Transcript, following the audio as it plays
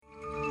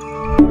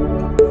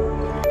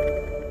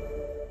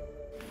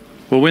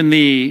Well, when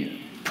the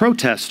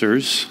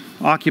protesters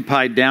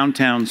occupied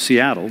downtown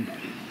Seattle,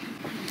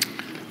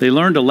 they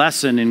learned a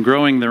lesson in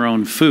growing their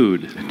own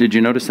food. Did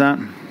you notice that?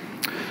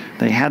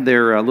 They had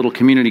their little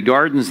community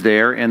gardens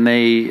there, and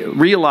they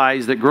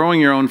realized that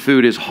growing your own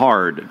food is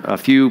hard. A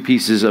few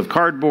pieces of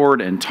cardboard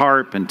and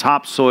tarp and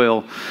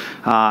topsoil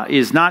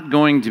is not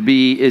going to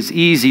be as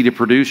easy to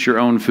produce your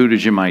own food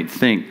as you might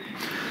think.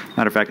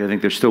 Matter of fact, I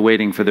think they're still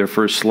waiting for their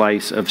first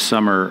slice of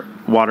summer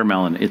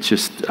watermelon. It's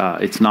just,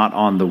 it's not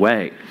on the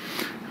way.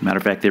 Matter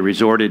of fact, they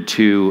resorted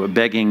to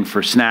begging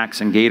for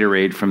snacks and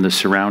Gatorade from the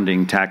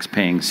surrounding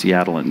tax-paying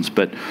Seattleans.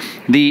 But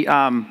the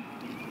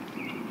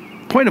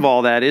point of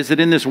all that is that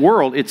in this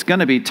world, it's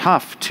going to be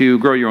tough to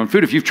grow your own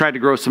food. If you've tried to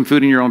grow some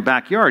food in your own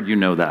backyard, you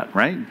know that,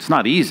 right? It's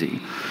not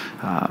easy.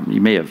 You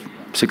may have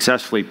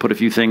successfully put a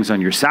few things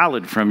on your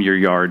salad from your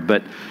yard,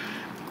 but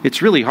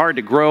it's really hard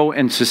to grow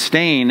and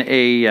sustain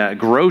a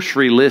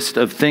grocery list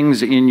of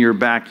things in your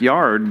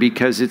backyard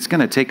because it's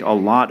going to take a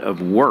lot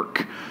of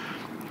work.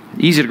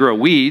 Easy to grow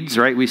weeds,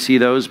 right? We see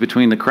those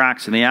between the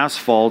cracks in the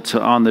asphalt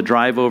on the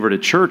drive over to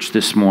church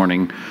this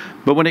morning.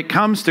 But when it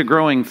comes to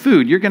growing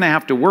food, you're going to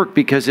have to work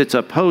because it's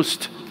a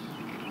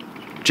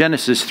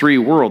post-Genesis 3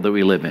 world that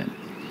we live in.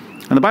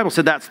 And the Bible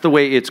said that's the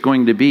way it's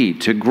going to be.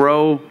 To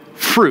grow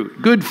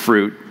fruit, good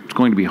fruit, it's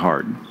going to be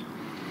hard.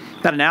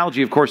 That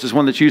analogy, of course, is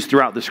one that's used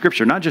throughout the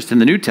Scripture, not just in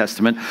the New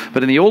Testament,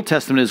 but in the Old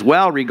Testament as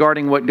well,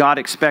 regarding what God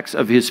expects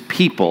of His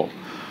people.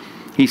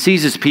 He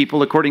sees His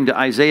people, according to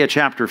Isaiah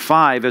chapter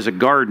 5, as a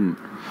garden.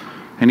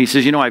 And He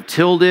says, I've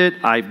tilled it,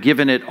 I've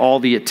given it all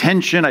the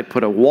attention, I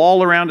put a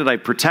wall around it, I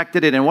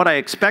protected it, and what I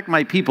expect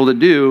my people to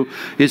do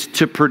is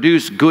to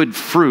produce good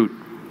fruit.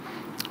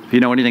 If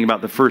you know anything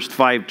about the first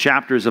 5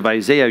 chapters of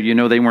Isaiah, you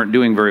know they weren't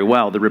doing very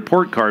well. The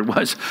report card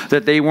was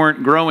that they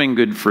weren't growing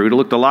good fruit. It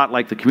looked a lot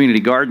like the community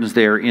gardens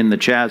there in the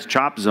Chaz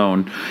Chop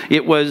Zone.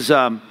 It was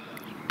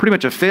pretty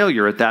much a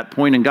failure at that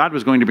point, and God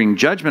was going to bring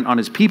judgment on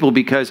His people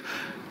because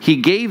He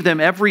gave them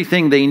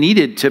everything they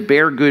needed to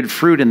bear good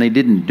fruit, and they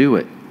didn't do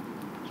it.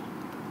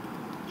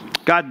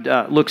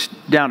 God looks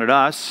down at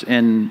us,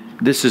 and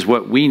this is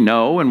what we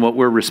know and what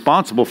we're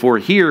responsible for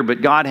here,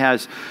 but God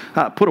has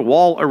put a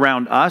wall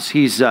around us.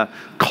 He's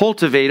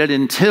cultivated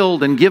and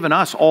tilled and given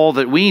us all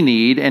that we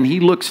need, and He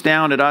looks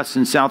down at us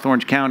in South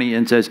Orange County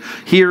and says,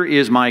 here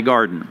is my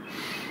garden,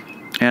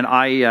 and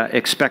I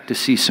expect to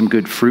see some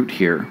good fruit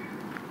here.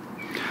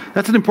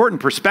 That's an important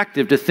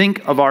perspective, to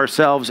think of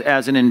ourselves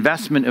as an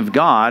investment of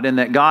God, and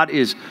that God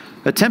is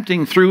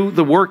attempting through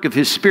the work of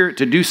His Spirit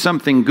to do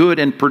something good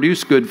and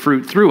produce good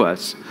fruit through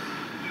us.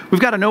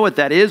 We've got to know what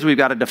that is. We've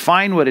got to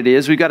define what it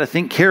is. We've got to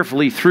think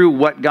carefully through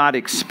what God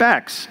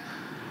expects,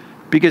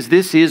 because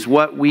this is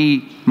what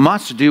we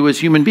must do as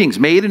human beings,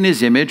 made in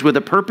His image with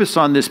a purpose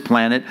on this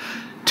planet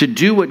to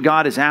do what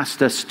God has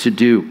asked us to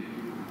do.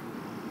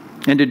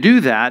 And to do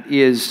that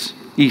is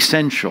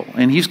essential.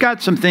 And He's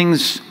got some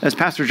things, as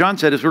Pastor John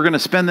said, as we're going to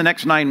spend the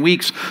next 9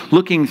 weeks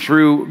looking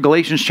through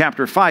Galatians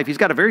chapter 5, He's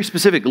got a very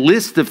specific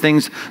list of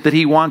things that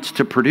He wants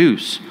to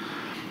produce.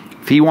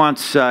 If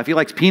He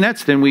likes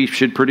peanuts, then we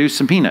should produce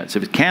some peanuts.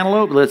 If it's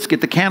cantaloupe, let's get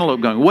the cantaloupe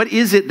going. What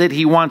is it that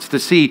He wants to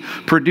see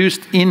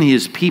produced in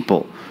His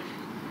people?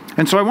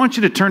 And so I want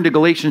you to turn to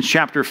Galatians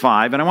chapter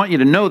 5, and I want you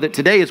to know that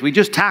today, as we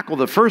just tackle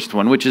the first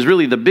one, which is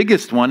really the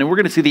biggest one, and we're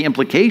going to see the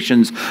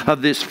implications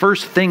of this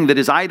first thing that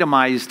is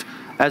itemized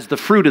as the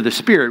fruit of the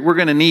Spirit, we're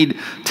going to need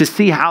to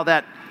see how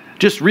that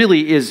just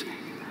really is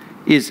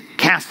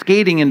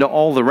cascading into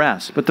all the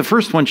rest. But the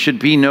first one should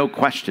be no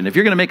question. If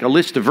you're going to make a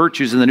list of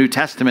virtues in the New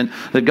Testament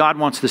that God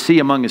wants to see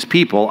among His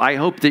people, I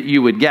hope that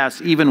you would guess,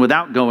 even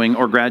without going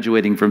or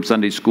graduating from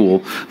Sunday school,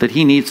 that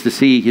He needs to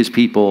see His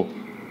people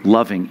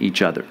loving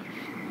each other.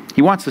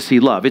 He wants to see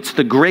love. It's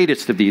the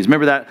greatest of these.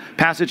 Remember that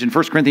passage in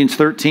 1 Corinthians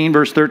 13,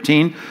 verse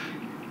 13?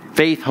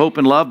 Faith, hope,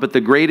 and love, but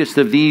the greatest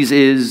of these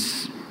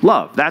is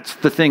love. That's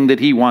the thing that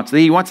He wants.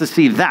 He wants to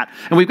see that.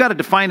 And we've got to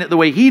define it the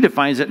way He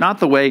defines it,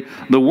 not the way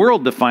the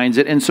world defines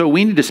it. And so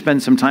we need to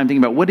spend some time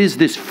thinking about what is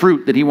this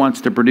fruit that He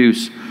wants to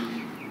produce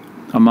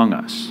among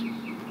us.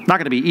 Not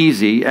going to be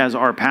easy, as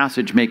our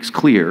passage makes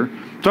clear.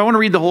 So I want to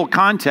read the whole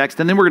context,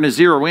 and then we're going to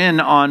zero in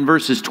on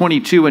verses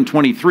 22 and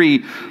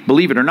 23.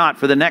 Believe it or not,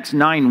 for the next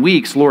 9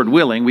 weeks, Lord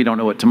willing, we don't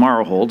know what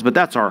tomorrow holds, but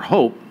that's our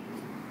hope.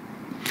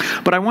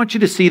 But I want you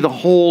to see the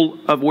whole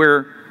of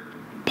where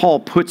Paul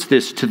puts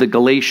this to the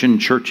Galatian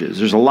churches.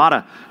 There's a lot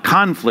of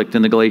conflict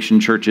in the Galatian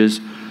churches,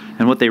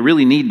 and what they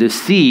really need to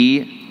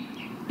see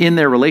in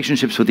their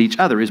relationships with each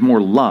other is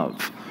more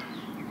love.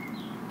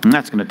 And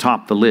that's going to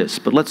top the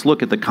list. But let's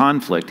look at the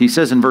conflict. He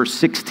says in verse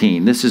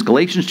 16, this is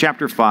Galatians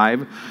chapter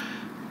 5.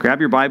 Grab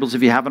your Bibles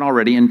if you haven't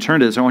already and turn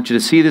to this. I want you to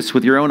see this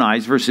with your own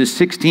eyes. Verses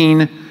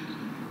 16,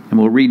 and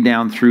we'll read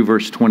down through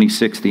verse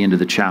 26, the end of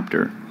the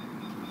chapter.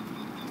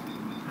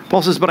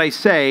 Paul says, but I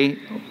say,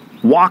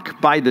 walk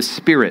by the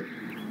Spirit.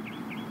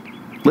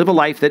 Live a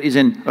life that is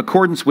in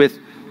accordance with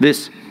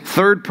this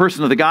third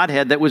person of the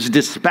Godhead that was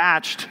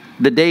dispatched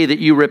the day that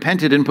you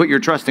repented and put your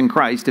trust in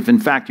Christ. If in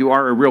fact you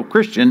are a real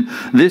Christian,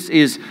 this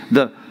is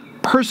the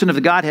person of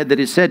the Godhead that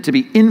is said to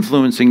be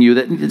influencing you,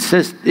 that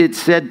it's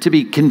said to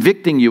be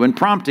convicting you and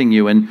prompting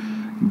you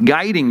and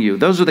guiding you.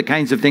 Those are the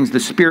kinds of things the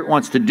Spirit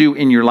wants to do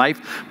in your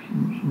life.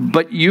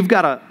 But you've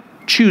got to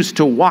choose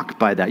to walk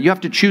by that. You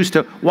have to choose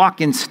to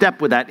walk in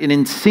step with that and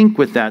in sync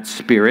with that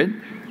Spirit.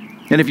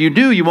 And if you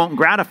do, you won't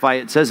gratify,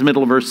 it says in the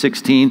middle of verse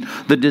 16,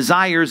 the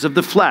desires of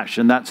the flesh.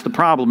 And that's the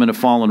problem in a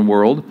fallen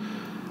world.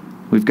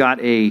 We've got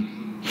a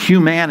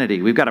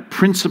humanity. We've got a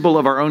principle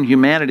of our own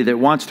humanity that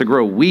wants to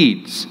grow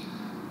weeds.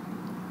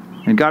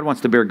 And God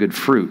wants to bear good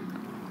fruit.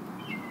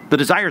 The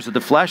desires of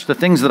the flesh, the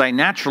things that I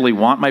naturally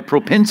want, my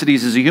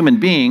propensities as a human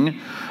being,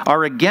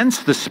 are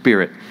against the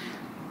Spirit.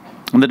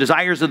 And the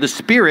desires of the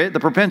Spirit, the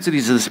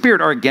propensities of the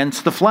Spirit, are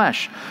against the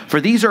flesh.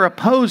 For these are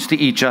opposed to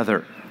each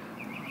other,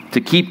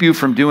 to keep you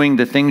from doing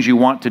the things you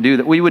want to do.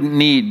 That we wouldn't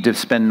need to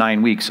spend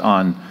 9 weeks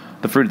on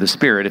the fruit of the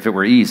Spirit if it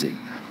were easy.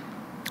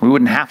 We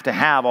wouldn't have to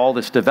have all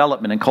this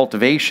development and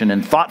cultivation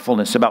and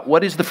thoughtfulness about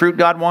what is the fruit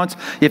God wants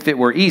if it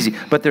were easy.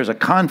 But there's a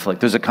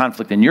conflict. There's a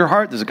conflict in your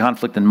heart. There's a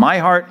conflict in my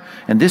heart.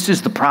 And this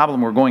is the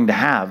problem we're going to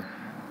have.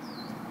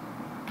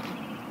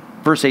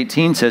 Verse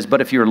 18 says,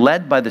 but if you're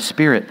led by the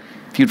Spirit,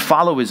 if you'd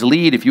follow His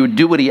lead, if you would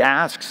do what He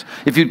asks,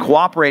 if you'd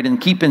cooperate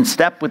and keep in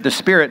step with the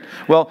Spirit,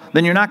 well,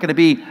 then you're not going to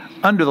be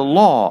under the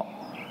law.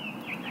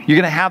 You're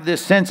going to have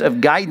this sense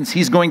of guidance.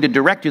 He's going to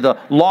direct you. The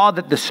law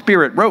that the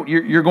Spirit wrote,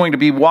 you're going to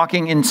be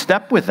walking in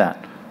step with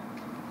that.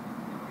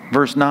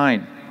 Verse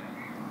 9.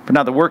 For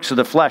now the works of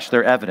the flesh,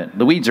 they're evident.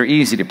 The weeds are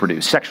easy to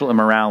produce. Sexual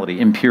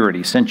immorality,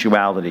 impurity,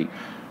 sensuality,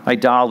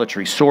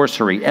 idolatry,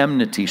 sorcery,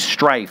 enmity,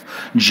 strife,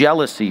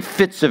 jealousy,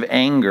 fits of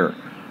anger,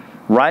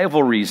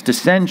 rivalries,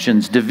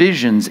 dissensions,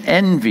 divisions,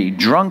 envy,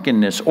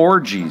 drunkenness,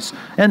 orgies,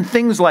 and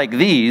things like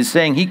these,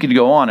 saying he could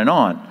go on and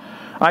on.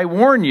 I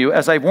warn you,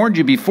 as I've warned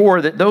you before,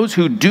 that those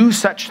who do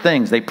such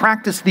things, they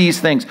practice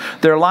these things,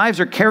 their lives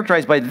are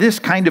characterized by this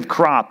kind of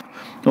crop.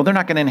 Well, they're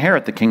not going to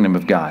inherit the kingdom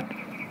of God.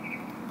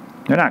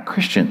 They're not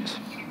Christians.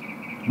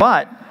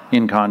 But,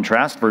 in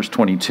contrast, verse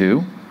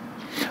 22,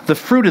 the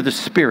fruit of the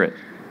Spirit.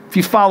 If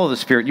you follow the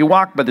Spirit, you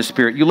walk by the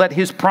Spirit, you let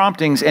His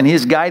promptings and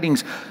His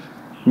guidings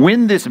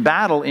win this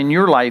battle in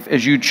your life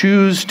as you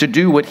choose to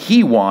do what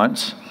He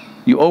wants,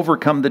 you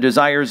overcome the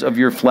desires of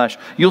your flesh.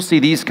 You'll see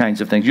these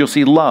kinds of things. You'll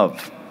see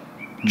love,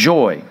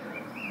 joy,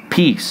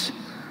 peace,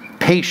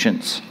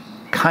 patience,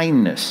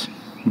 kindness,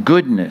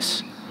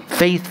 goodness,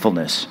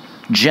 faithfulness,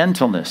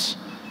 gentleness,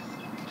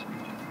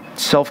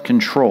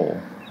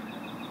 self-control.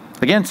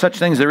 Against such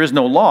things there is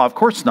no law. Of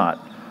course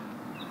not.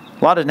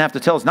 Law doesn't have to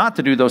tell us not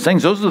to do those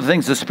things. Those are the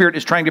things the Spirit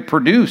is trying to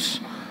produce.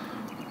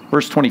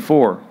 Verse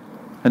 24.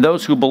 And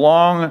those who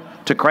belong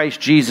to Christ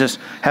Jesus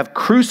have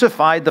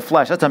crucified the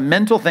flesh. That's a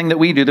mental thing that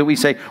we do, that we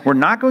say, we're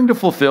not going to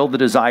fulfill the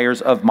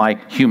desires of my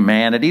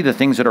humanity, the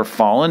things that are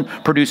fallen,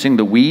 producing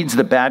the weeds,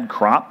 the bad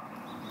crop.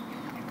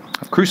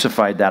 I've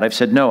crucified that. I've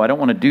said, no, I don't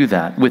want to do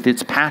that with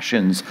its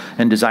passions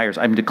and desires.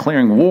 I'm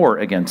declaring war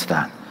against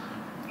that.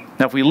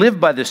 Now, if we live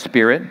by the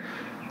Spirit,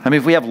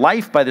 if we have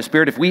life by the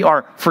Spirit, if we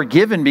are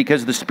forgiven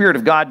because the Spirit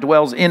of God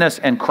dwells in us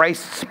and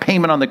Christ's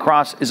payment on the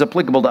cross is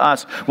applicable to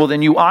us, well,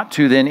 then you ought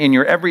to then in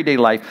your everyday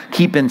life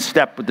keep in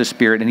step with the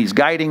Spirit. And He's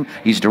guiding,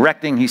 He's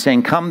directing, He's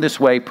saying, come this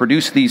way,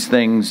 produce these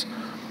things.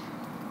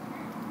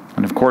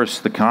 And of course,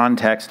 the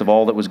context of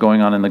all that was going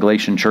on in the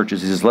Galatian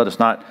churches is, let us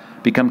not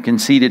become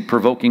conceited,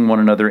 provoking one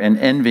another and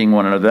envying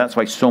one another. That's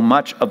why so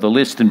much of the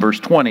list in verse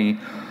 20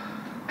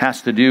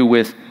 has to do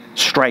with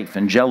strife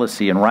and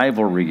jealousy and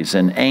rivalries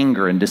and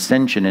anger and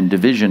dissension and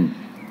division,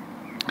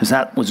 because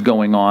that was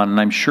going on. And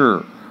I'm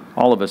sure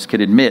all of us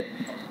could admit,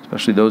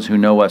 especially those who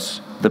know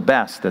us the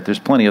best, that there's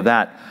plenty of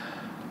that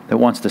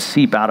wants to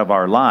seep out of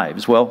our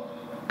lives. Well,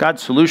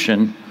 God's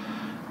solution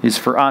is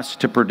for us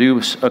to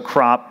produce a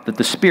crop that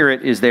the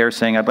Spirit is there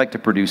saying, I'd like to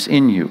produce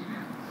in you.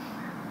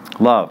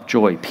 Love,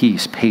 joy,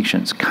 peace,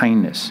 patience,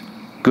 kindness,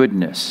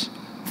 goodness,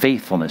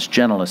 faithfulness,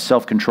 gentleness,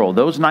 self-control.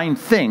 Those 9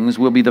 things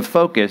will be the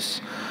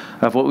focus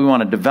of what we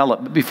want to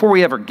develop. But before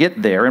we ever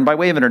get there, and by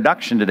way of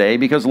introduction today,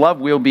 because love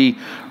will be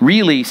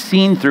really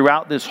seen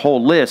throughout this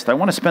whole list, I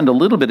want to spend a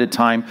little bit of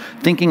time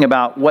thinking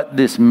about what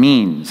this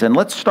means. And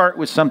let's start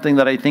with something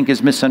that I think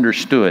is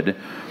misunderstood.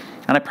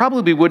 And I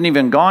probably wouldn't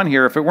even gone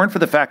here if it weren't for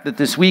the fact that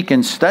this week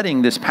in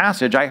studying this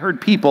passage, I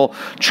heard people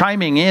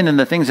chiming in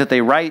the things that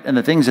they write and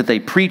the things that they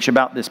preach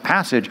about this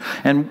passage.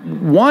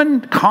 And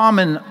one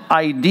common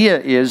idea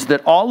is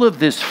that all of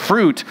this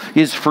fruit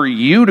is for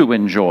you to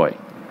enjoy.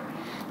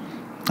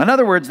 In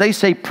other words, they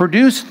say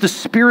produce the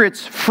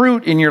Spirit's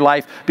fruit in your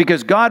life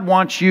because God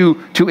wants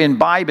you to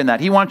imbibe in that.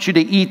 He wants you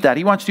to eat that.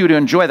 He wants you to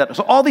enjoy that.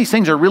 So all these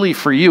things are really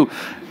for you.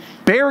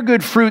 Bear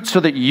good fruit so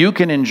that you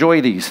can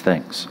enjoy these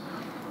things.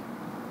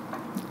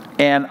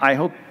 And I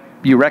hope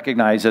you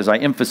recognize as I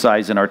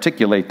emphasize and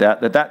articulate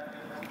that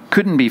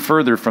couldn't be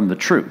further from the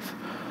truth.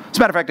 As a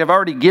matter of fact, I've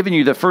already given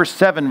you the first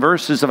 7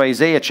 verses of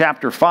Isaiah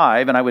chapter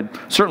 5, and I would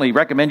certainly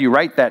recommend you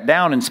write that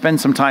down and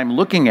spend some time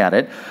looking at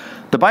it.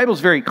 The Bible's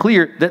very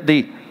clear that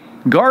the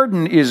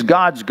garden is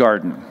God's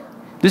garden.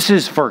 This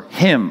is for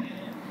Him.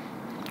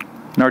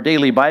 In our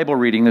daily Bible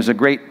reading, there's a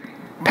great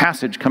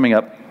passage coming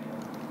up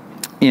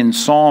in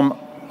Psalm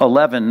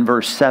 11,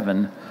 verse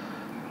 7.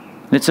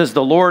 It says,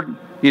 the Lord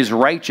is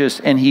righteous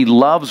and he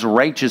loves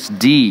righteous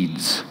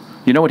deeds.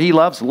 You know what he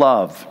loves?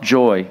 Love,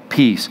 joy,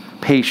 peace,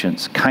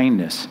 patience,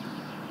 kindness,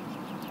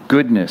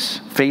 goodness,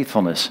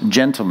 faithfulness,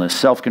 gentleness,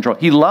 self-control.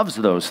 He loves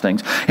those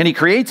things. And he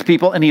creates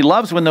people, and he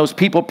loves when those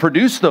people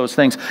produce those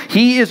things.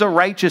 He is a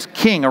righteous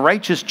king, a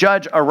righteous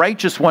judge, a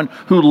righteous one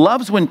who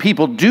loves when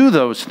people do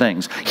those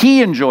things.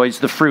 He enjoys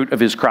the fruit of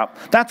his crop.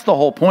 That's the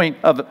whole point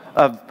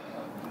of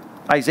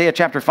Isaiah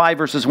chapter 5,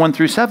 verses 1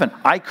 through 7.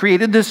 I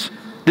created this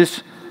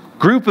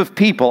group of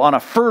people on a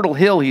fertile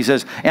hill, he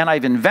says, and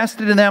I've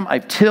invested in them,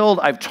 I've tilled,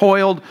 I've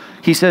toiled,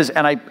 he says,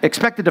 and I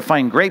expected to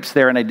find grapes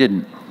there, and I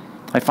didn't.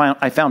 I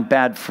found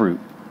bad fruit.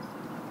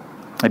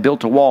 I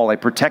built a wall, I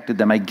protected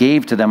them, I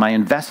gave to them, I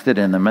invested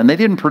in them, and they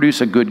didn't produce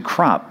a good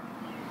crop.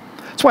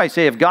 That's why I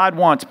say if God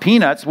wants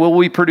peanuts, will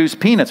we produce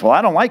peanuts? Well,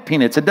 I don't like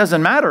peanuts. It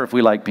doesn't matter if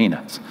we like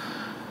peanuts.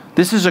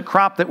 This is a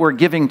crop that we're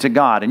giving to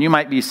God. And you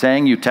might be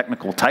saying, you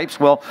technical types,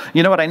 well,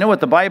 you know what? I know what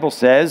the Bible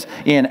says.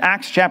 In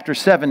Acts chapter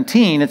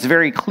 17, it's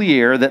very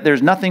clear that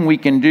there's nothing we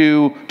can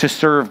do to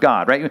serve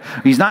God, right?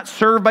 He's not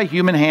served by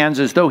human hands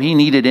as though he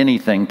needed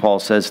anything, Paul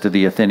says to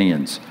the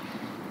Athenians.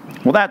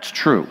 Well, that's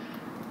true.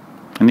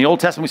 In the Old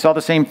Testament, we saw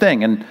the same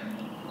thing. In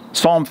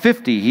Psalm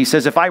 50, he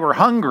says, if I were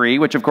hungry,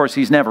 which of course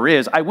he never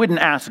is, I wouldn't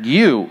ask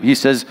you. He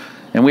says,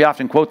 and we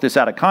often quote this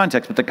out of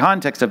context, but the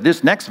context of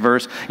this next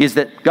verse is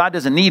that God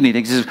doesn't need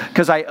anything. He says,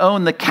 because I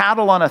own the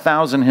cattle on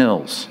 1,000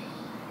 hills.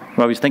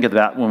 We always think of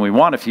that when we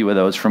want a few of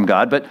those from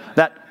God, but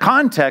that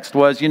context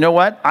was, you know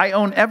what? I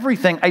own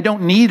everything. I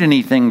don't need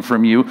anything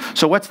from you.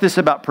 So what's this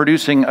about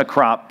producing a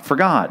crop for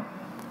God?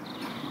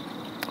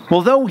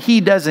 Well, though he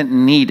doesn't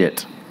need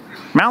it,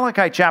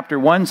 Malachi chapter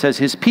 1 says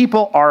his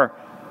people are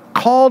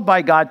called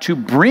by God to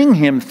bring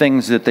him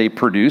things that they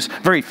produce,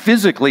 very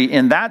physically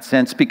in that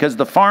sense, because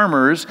the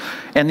farmers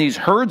and these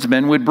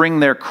herdsmen would bring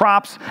their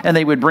crops and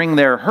they would bring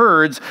their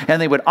herds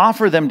and they would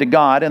offer them to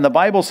God. And the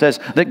Bible says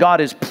that God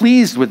is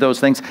pleased with those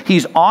things.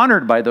 He's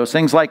honored by those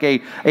things, like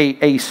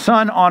a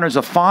son honors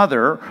a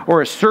father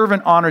or a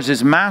servant honors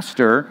his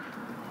master.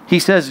 He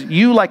says,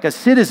 you like a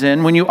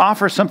citizen, when you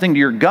offer something to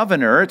your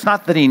governor, it's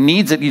not that he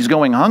needs it, he's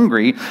going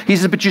hungry. He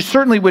says, but you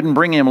certainly wouldn't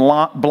bring him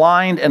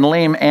blind and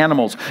lame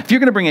animals. If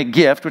you're going to bring a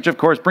gift, which of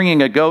course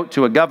bringing a goat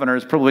to a governor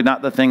is probably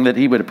not the thing that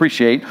he would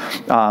appreciate.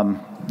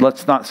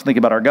 Let's not think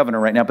about our governor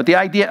right now. But the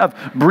idea of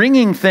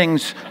bringing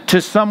things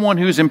to someone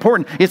who's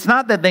important, it's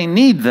not that they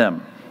need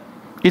them.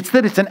 It's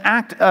that it's an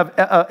act of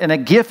and a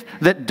gift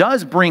that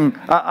does bring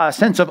a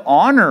sense of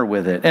honor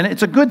with it. And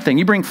it's a good thing.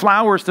 You bring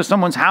flowers to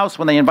someone's house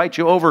when they invite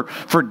you over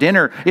for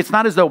dinner. It's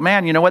not as though,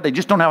 man, you know what, they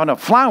just don't have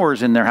enough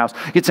flowers in their house.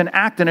 It's an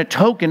act and a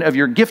token of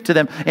your gift to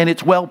them, and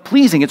it's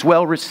well-pleasing. It's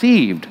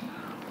well-received.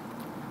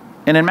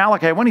 And in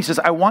Malachi 1, he says,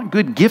 I want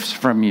good gifts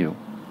from you.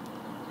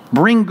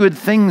 Bring good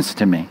things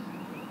to me.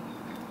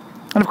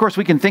 And of course,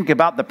 we can think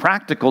about the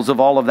practicals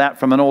of all of that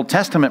from an Old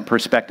Testament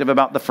perspective,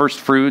 about the first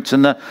fruits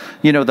and the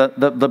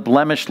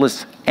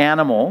blemishless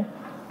animal.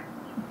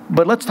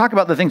 But let's talk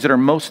about the things that are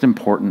most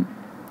important.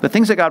 The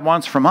things that God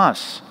wants from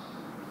us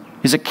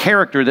is a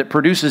character that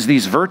produces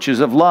these virtues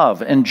of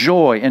love and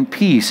joy and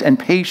peace and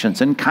patience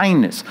and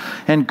kindness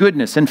and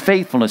goodness and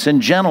faithfulness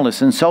and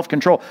gentleness and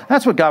self-control.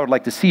 That's what God would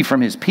like to see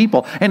from his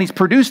people. And he's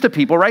produced a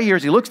people right here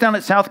as he looks down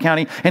at South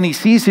County and he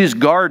sees his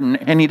garden,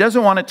 and he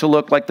doesn't want it to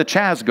look like the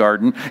Chaz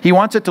garden. He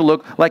wants it to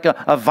look like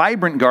a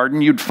vibrant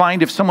garden you'd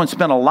find if someone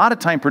spent a lot of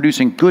time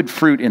producing good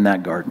fruit in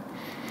that garden.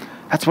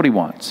 That's what he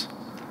wants.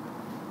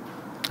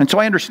 And so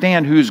I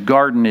understand whose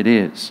garden it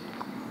is.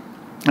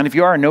 And if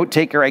you are a note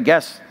taker, I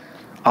guess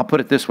I'll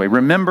put it this way.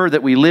 Remember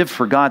that we live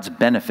for God's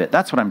benefit.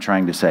 That's what I'm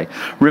trying to say.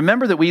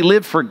 Remember that we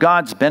live for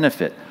God's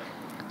benefit.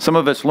 Some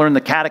of us learn the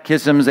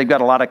catechisms. They've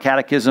got a lot of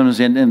catechisms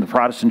in the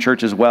Protestant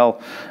church as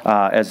well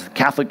as the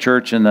Catholic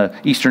church and the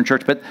Eastern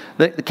church. But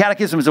the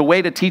catechism is a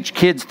way to teach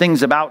kids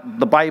things about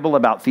the Bible,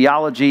 about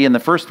theology. And the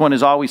first one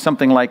is always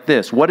something like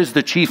this. What is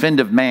the chief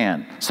end of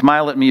man?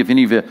 Smile at me if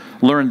any of you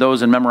learned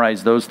those and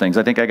memorized those things.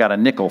 I think I got a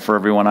nickel for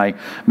everyone I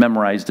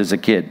memorized as a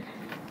kid.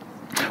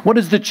 What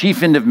is the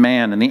chief end of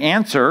man? And the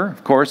answer,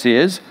 of course,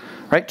 is,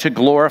 right, to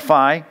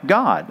glorify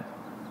God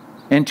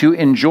and to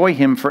enjoy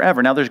him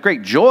forever. Now, there's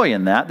great joy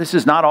in that. This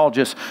is not all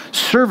just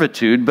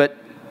servitude, but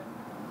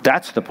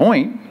that's the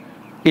point.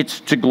 It's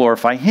to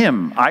glorify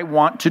him. I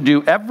want to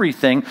do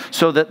everything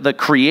so that the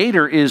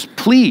Creator is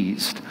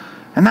pleased.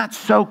 And that's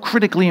so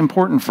critically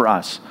important for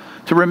us,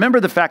 to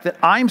remember the fact that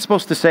I'm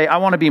supposed to say, I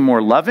want to be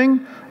more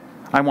loving.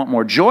 I want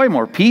more joy,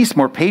 more peace,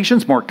 more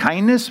patience, more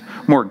kindness,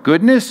 more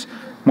goodness,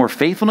 more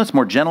faithfulness,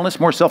 more gentleness,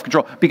 more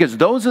self-control, because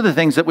those are the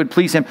things that would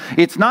please him.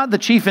 It's not the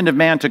chief end of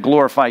man to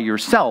glorify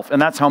yourself,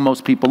 and that's how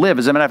most people live.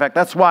 As a matter of fact,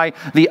 that's why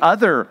the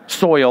other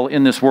soil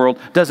in this world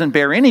doesn't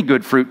bear any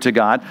good fruit to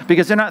God,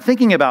 because they're not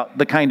thinking about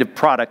the kind of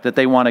product that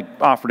they want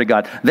to offer to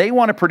God. They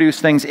want to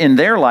produce things in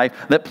their life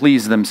that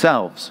please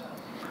themselves.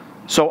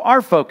 So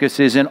our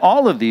focus is in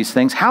all of these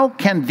things, how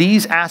can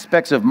these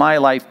aspects of my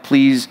life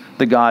please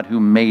the God who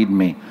made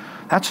me?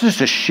 That's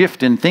just a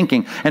shift in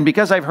thinking. And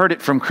because I've heard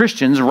it from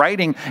Christians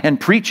writing and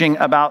preaching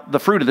about the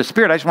fruit of the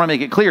Spirit, I just want to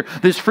make it clear,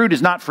 this fruit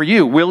is not for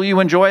you. Will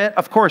you enjoy it?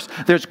 Of course.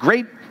 There's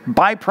great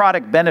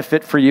byproduct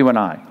benefit for you and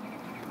I.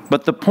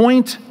 But the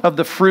point of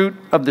the fruit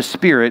of the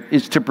Spirit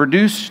is to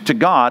produce to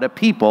God a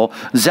people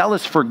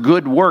zealous for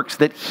good works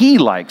that He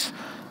likes.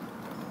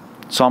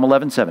 Psalm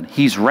 11:7.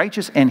 He's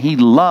righteous and He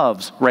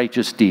loves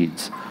righteous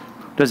deeds.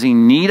 Does He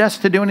need us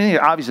to do anything?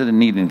 Obviously, He doesn't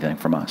need anything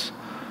from us.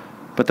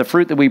 But the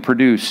fruit that we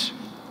produce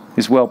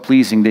is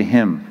well-pleasing to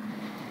Him.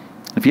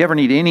 If you ever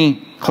need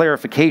any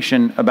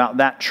clarification about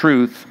that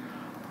truth,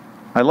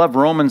 I love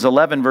Romans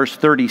 11, verse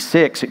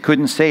 36. It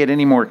couldn't say it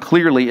any more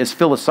clearly, as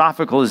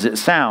philosophical as it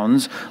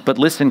sounds, but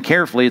listen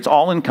carefully. It's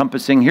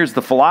all-encompassing. Here's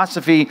the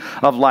philosophy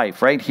of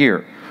life right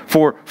here.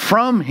 For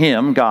from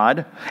Him,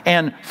 God,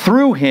 and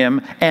through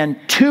Him, and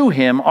to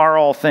Him are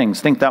all things.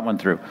 Think that one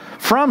through.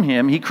 From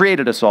Him, He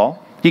created us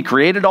all. He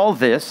created all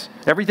this.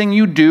 Everything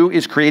you do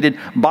is created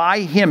by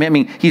Him. I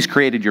mean, He's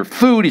created your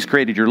food. He's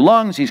created your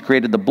lungs. He's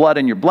created the blood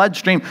in your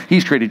bloodstream.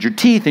 He's created your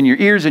teeth and your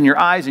ears and your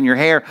eyes and your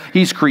hair.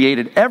 He's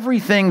created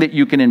everything that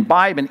you can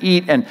imbibe and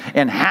eat and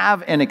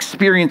have and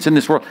experience in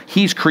this world.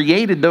 He's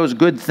created those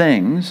good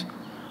things.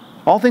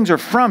 All things are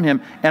from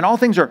Him, and all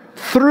things are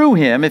through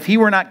Him. If He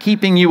were not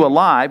keeping you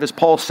alive, as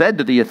Paul said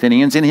to the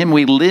Athenians, in Him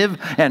we live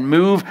and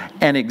move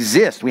and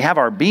exist. We have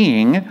our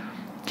being.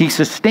 He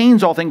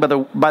sustains all things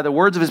by the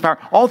words of His power.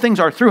 All things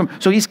are through Him.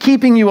 So He's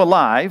keeping you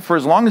alive for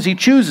as long as He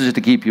chooses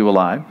to keep you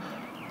alive.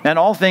 And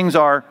all things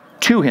are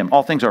to Him.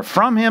 All things are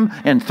from Him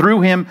and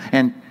through Him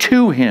and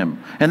to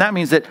Him. And that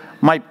means that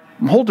my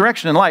whole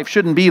direction in life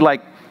shouldn't be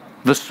like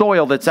the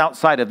soil that's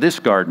outside of this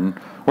garden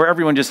where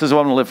everyone just says,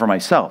 well, I'm going to live for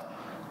myself.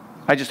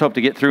 I just hope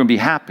to get through and be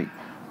happy.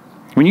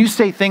 When you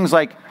say things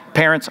like,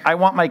 parents, I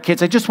want my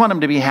kids, I just want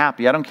them to be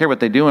happy. I don't care what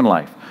they do in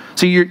life.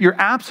 So you're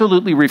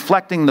absolutely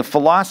reflecting the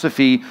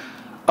philosophy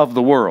of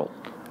the world.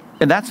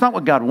 And that's not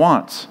what God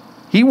wants.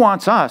 He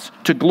wants us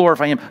to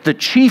glorify Him. The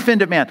chief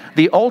end of man,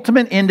 the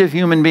ultimate end of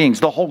human beings,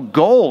 the whole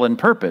goal and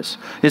purpose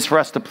is for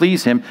us to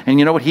please Him. And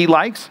you know what He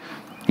likes?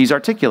 He's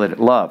articulated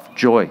love,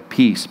 joy,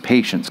 peace,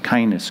 patience,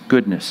 kindness,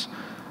 goodness,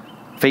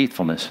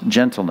 faithfulness,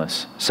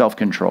 gentleness,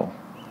 self-control.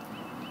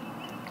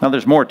 Now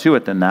there's more to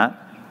it than that.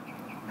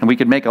 And we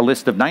could make a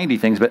list of 90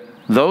 things, but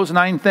those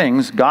 9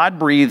 things God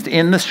breathed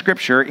in the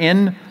Scripture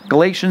in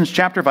Galatians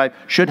chapter 5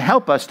 should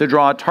help us to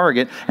draw a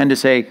target and to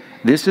say,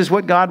 this is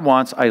what God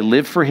wants. I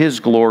live for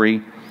His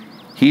glory.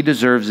 He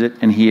deserves it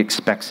and He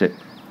expects it.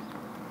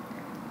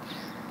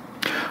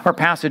 Our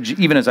passage,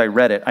 even as I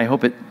read it, I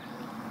hope it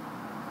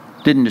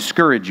didn't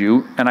discourage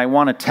you. And I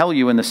want to tell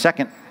you in the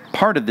second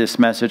part of this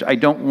message, I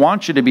don't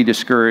want you to be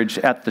discouraged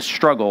at the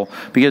struggle,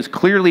 because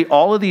clearly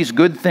all of these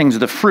good things,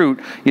 the fruit,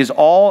 is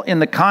all in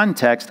the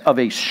context of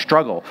a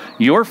struggle.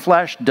 Your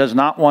flesh does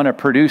not want to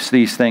produce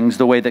these things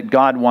the way that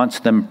God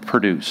wants them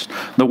produced.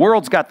 The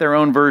world's got their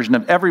own version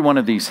of every one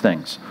of these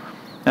things.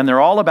 And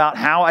they're all about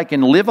how I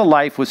can live a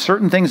life with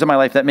certain things in my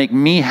life that make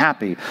me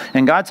happy.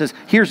 And God says,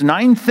 here's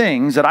 9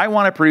 things that I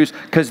want to produce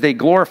because they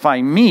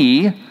glorify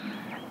me.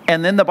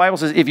 And then the Bible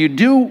says, if you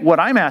do what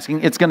I'm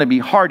asking, it's going to be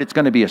hard. It's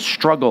going to be a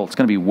struggle. It's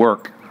going to be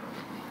work.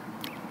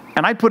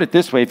 And I put it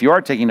this way, if you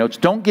are taking notes,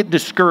 don't get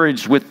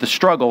discouraged with the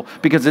struggle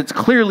because it's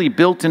clearly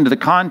built into the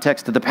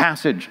context of the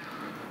passage.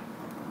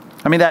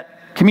 I mean,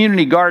 that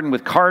community garden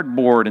with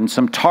cardboard and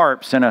some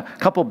tarps and a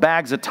couple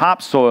bags of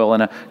topsoil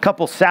and a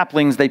couple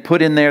saplings they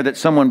put in there that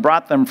someone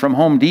brought them from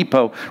Home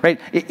Depot, right?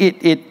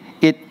 It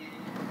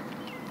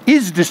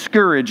is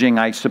discouraging,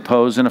 I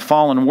suppose, in a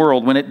fallen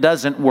world when it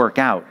doesn't work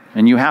out.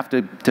 And you have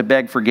to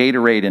beg for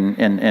Gatorade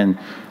and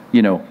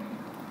you know,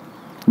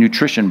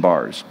 nutrition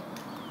bars.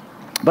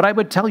 But I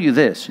would tell you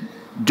this,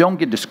 don't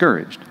get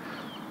discouraged.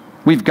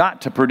 We've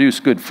got to produce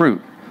good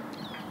fruit.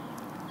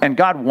 And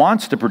God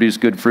wants to produce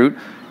good fruit.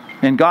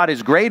 And God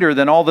is greater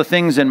than all the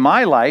things in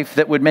my life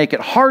that would make it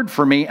hard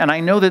for me. And I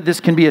know that this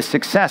can be a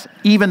success,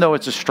 even though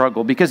it's a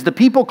struggle. Because the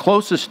people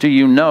closest to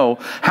you know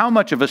how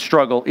much of a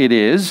struggle it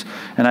is.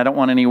 And I don't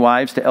want any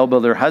wives to elbow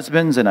their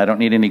husbands, and I don't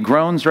need any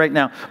groans right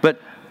now. But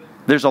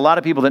there's a lot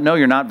of people that know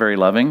you're not very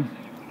loving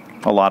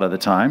a lot of the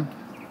time.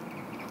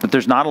 That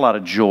there's not a lot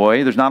of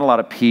joy, there's not a lot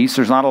of peace,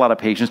 there's not a lot of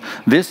patience.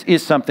 This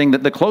is something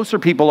that the closer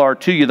people are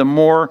to you, the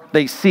more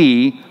they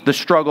see the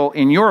struggle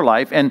in your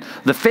life and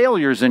the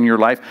failures in your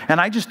life. And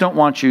I just don't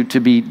want you to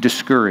be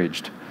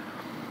discouraged.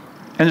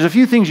 And there's a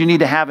few things you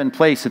need to have in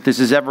place if this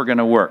is ever going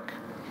to work.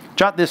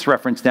 Jot this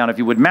reference down, if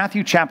you would.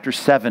 Matthew chapter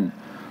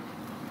 15,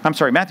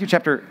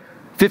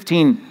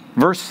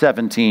 verse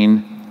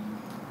 17.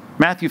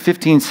 Matthew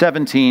 15,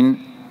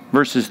 17,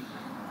 verses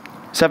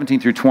 17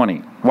 through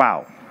 20.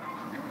 Wow.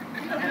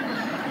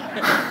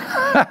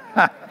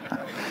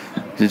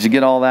 Did you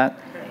get all that?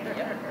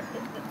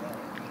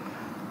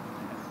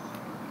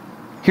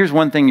 Here's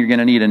one thing you're going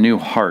to need: a new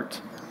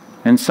heart.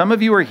 And some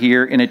of you are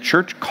here in a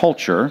church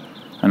culture,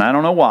 and I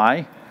don't know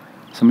why.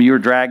 Some of you are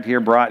dragged here,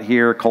 brought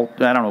here,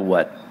 I don't know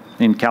what.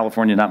 In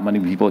California, not many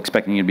people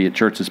expecting you to be at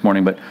church this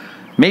morning, but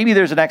maybe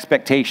there's an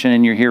expectation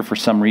and you're here for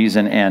some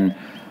reason and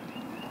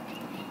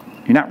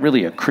you're not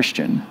really a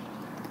Christian.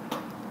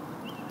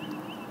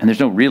 And there's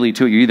no really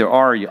to it. You either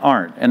are or you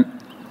aren't.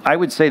 And I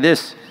would say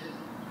this,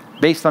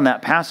 based on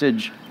that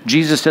passage,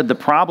 Jesus said the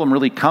problem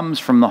really comes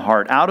from the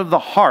heart. Out of the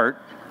heart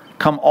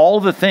come all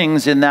the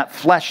things in that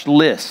flesh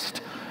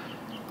list.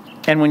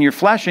 And when your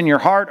flesh and your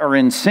heart are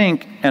in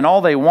sync, and all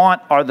they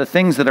want are the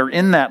things that are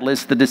in that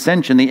list, the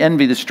dissension, the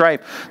envy, the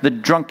strife, the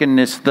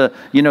drunkenness,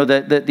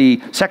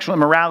 the sexual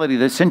immorality,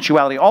 the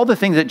sensuality, all the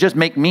things that just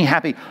make me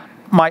happy.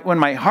 When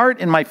my heart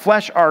and my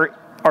flesh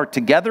are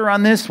together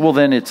on this, well,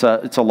 then it's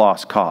a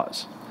lost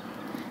cause.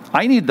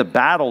 I need the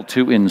battle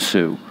to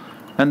ensue.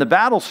 And the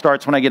battle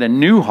starts when I get a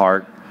new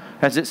heart.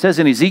 As it says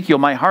in Ezekiel,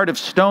 my heart of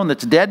stone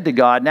that's dead to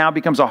God now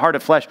becomes a heart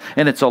of flesh,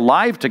 and it's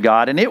alive to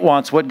God, and it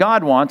wants what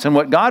God wants, and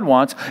what God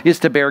wants is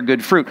to bear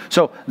good fruit.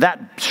 So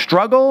that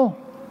struggle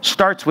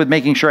starts with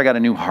making sure I got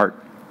a new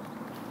heart.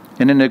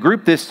 And in a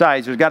group this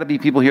size, there's got to be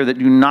people here that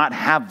do not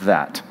have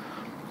that.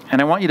 And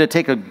I want you to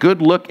take a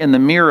good look in the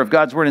mirror of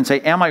God's Word and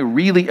say, am I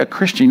really a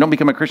Christian? You don't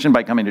become a Christian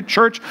by coming to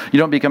church. You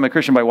don't become a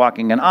Christian by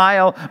walking an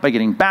aisle, by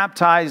getting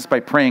baptized,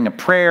 by praying a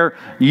prayer.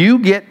 You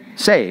get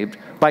saved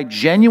by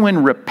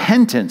genuine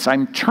repentance.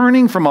 I'm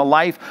turning from a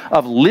life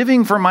of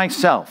living for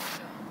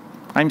myself.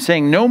 I'm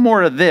saying no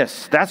more of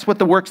this. That's what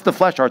the works of the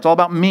flesh are. It's all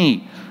about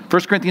me.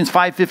 1 Corinthians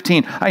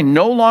 5:15, I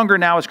no longer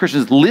now as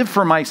Christians live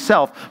for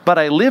myself, but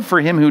I live for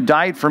him who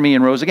died for me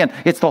and rose again.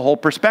 It's the whole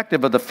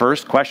perspective of the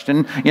first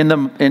question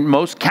in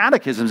most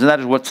catechisms, and that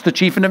is, what's the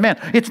chief end of man?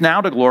 It's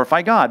now to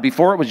glorify God.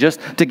 Before it was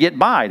just to get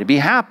by, to be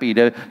happy,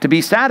 to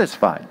be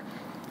satisfied.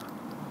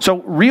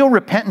 So real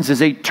repentance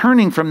is a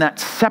turning from that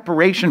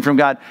separation from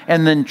God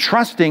and then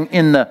trusting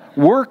in the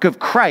work of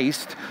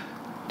Christ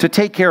to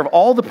take care of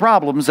all the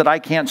problems that I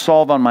can't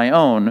solve on my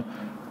own,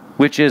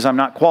 which is I'm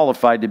not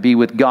qualified to be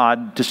with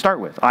God to start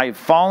with. I've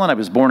fallen. I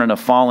was born in a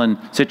fallen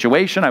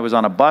situation. I was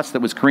on a bus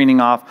that was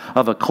careening off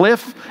of a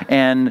cliff,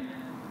 and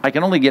I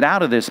can only get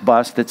out of this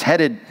bus that's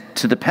headed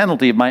to the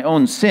penalty of my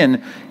own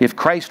sin if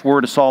Christ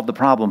were to solve the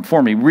problem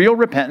for me. Real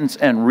repentance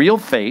and real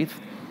faith.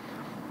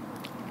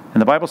 And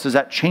the Bible says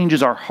that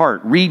changes our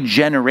heart.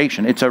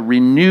 Regeneration. It's a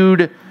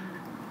renewed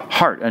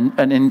heart,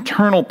 an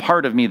internal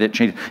part of me that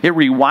changes. It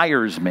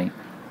rewires me.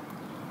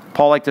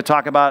 Paul liked to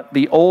talk about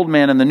the old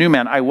man and the new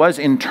man. I was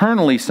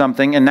internally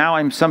something, and now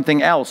I'm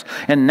something else.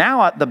 And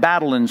now the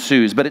battle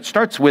ensues, but it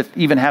starts with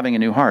even having a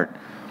new heart.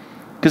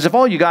 Because if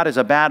all you got is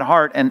a bad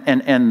heart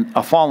and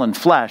a fallen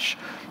flesh,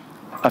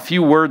 a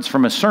few words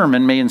from a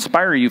sermon may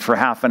inspire you for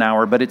half an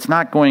hour, but it's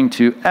not going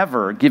to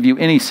ever give you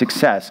any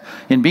success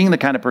in being the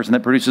kind of person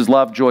that produces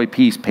love, joy,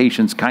 peace,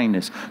 patience,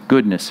 kindness,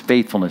 goodness,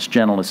 faithfulness,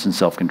 gentleness, and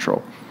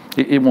self-control.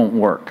 It won't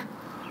work.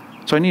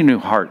 So I need a new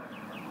heart.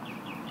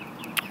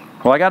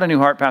 Well, I got a new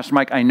heart, Pastor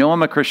Mike. I know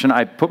I'm a Christian.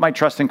 I've put my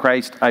trust in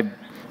Christ.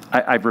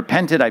 I've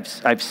repented.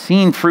 I've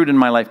seen fruit in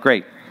my life.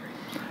 Great.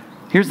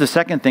 Here's the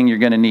second thing you're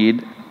going to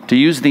need. To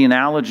use the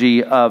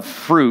analogy of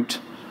fruit,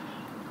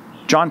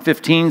 John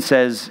 15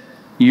 says,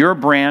 your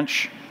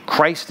branch,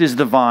 Christ is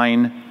the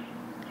vine,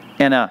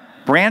 and a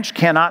branch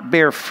cannot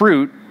bear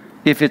fruit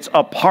if it's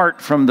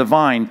apart from the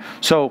vine.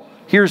 So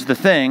here's the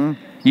thing.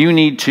 You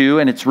need to,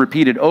 and it's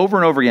repeated over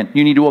and over again,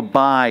 you need to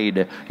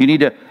abide. You need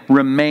to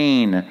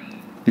remain.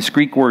 This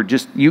Greek word,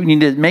 you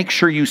need to make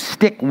sure you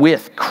stick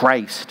with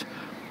Christ.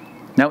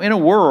 Now, in a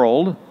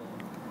world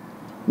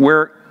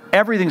where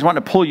everything's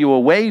wanting to pull you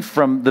away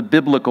from the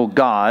biblical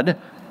God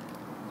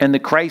and the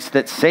Christ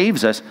that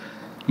saves us,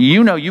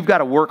 you know you've got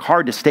to work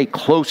hard to stay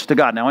close to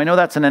God. Now, I know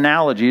that's an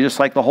analogy, just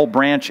like the whole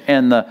branch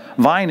and the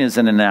vine is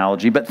an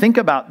analogy, but think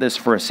about this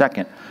for a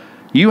second.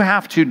 You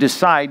have to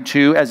decide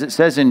to, as it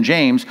says in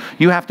James,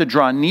 you have to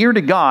draw near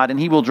to God and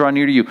He will draw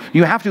near to you.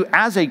 You have to,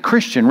 as a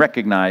Christian,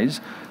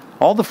 recognize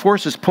all the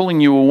forces pulling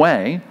you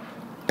away.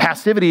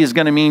 Passivity is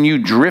going to mean you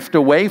drift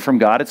away from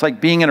God. It's like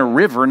being in a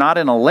river, not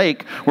in a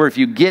lake, where if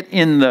you get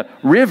in the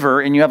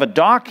river and you have a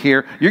dock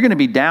here, you're going to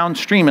be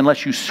downstream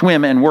unless you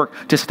swim and work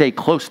to stay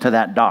close to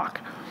that dock.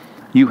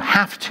 You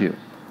have to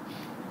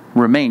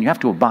remain. You have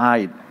to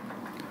abide.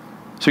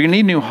 So you're going to need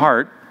a new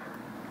heart.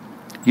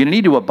 You're going to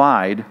need to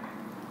abide.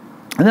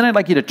 And then I'd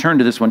like you to turn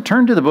to this one.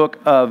 Turn to the book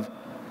of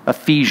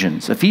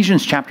Ephesians.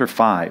 Ephesians chapter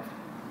 5.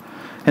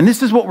 And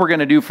this is what we're going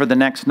to do for the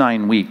next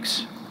 9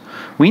 weeks.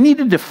 We need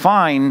to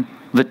define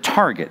the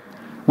target.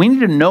 We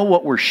need to know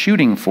what we're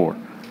shooting for.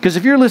 Because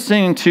if you're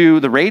listening to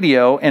the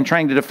radio and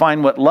trying to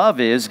define what love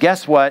is,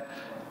 guess what?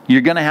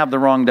 You're going to have the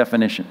wrong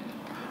definition.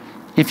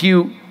 If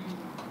you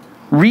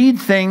read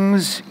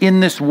things in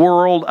this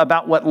world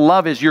about what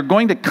love is, you're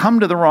going to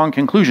come to the wrong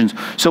conclusions.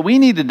 So we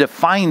need to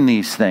define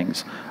these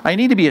things. I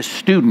need to be a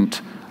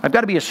student. I've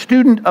got to be a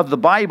student of the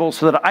Bible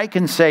so that I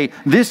can say,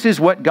 this is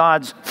what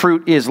God's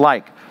fruit is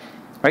like.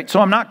 Right?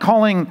 So I'm not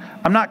calling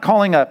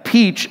a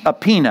peach a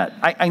peanut.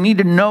 I need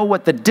to know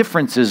what the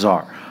differences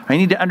are. I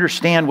need to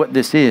understand what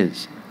this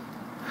is.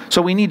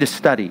 So we need to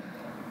study.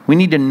 We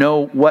need to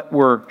know what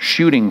we're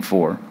shooting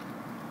for.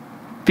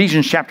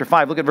 Ephesians chapter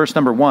 5, look at verse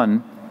number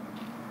 1.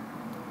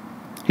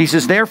 He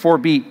says, therefore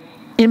be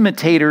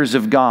imitators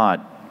of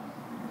God.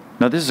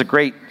 Now this is a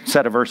great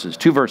set of verses,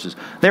 2 verses.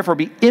 Therefore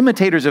be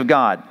imitators of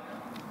God.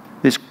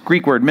 This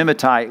Greek word,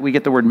 mimetai, we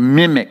get the word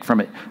mimic from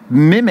it.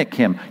 Mimic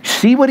him.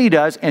 See what he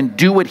does and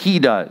do what he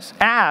does.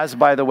 As,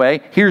 by the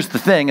way, here's the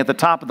thing, at the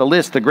top of the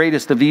list, the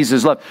greatest of these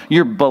is love.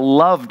 Your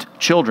beloved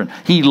children.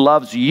 He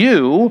loves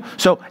you,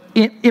 so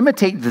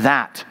imitate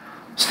that.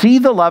 See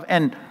the love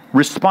and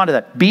respond to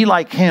that. Be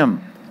like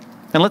him.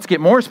 And let's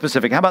get more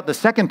specific. How about the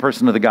second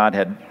person of the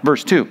Godhead?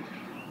 Verse 2.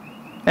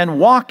 And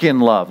walk in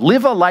love.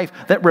 Live a life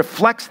that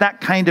reflects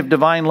that kind of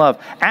divine love.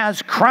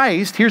 As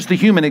Christ, here's the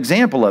human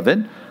example of it,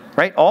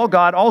 right? All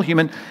God, all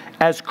human.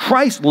 As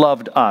Christ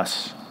loved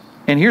us.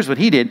 And here's what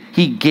he did.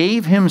 He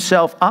gave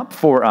himself up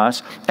for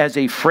us as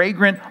a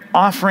fragrant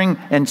offering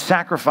and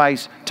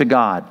sacrifice to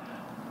God.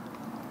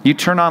 You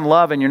turn on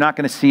love and you're not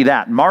going to see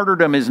that.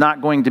 Martyrdom is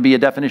not going to be a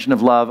definition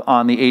of love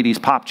on the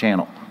 80s pop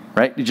channel,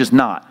 right? It's just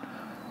not.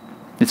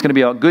 It's going to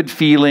be about good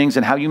feelings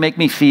and how you make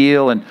me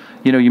feel, and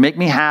you make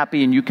me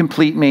happy and you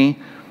complete me.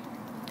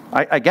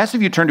 I guess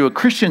if you turn to a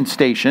Christian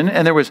station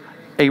and there was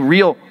a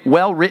real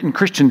well-written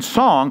Christian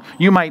song,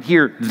 you might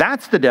hear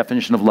that's the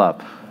definition of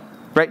love,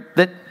 right?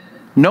 That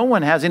no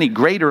one has any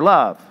greater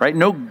love, right?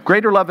 No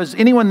greater love is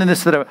anyone than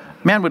this, that a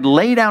man would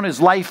lay down his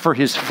life for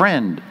his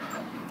friend.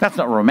 That's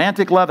not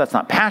romantic love. That's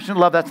not passionate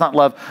love. That's not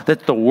love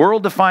that the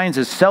world defines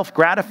as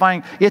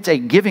self-gratifying. It's a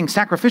giving,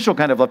 sacrificial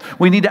kind of love.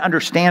 We need to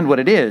understand what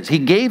it is. He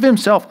gave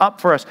himself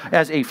up for us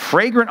as a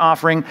fragrant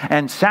offering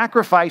and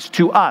sacrifice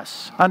to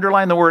us.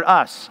 Underline the word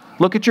us.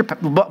 Look at your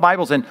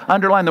Bibles and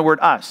underline the word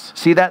us.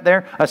 See that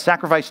there? A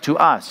sacrifice to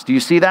us. Do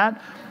you see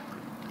that?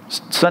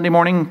 Sunday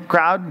morning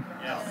crowd?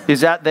 Yes.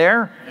 Is that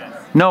there?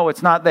 Yes. No,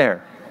 it's not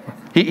there.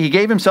 He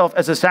gave himself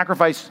as a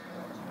sacrifice.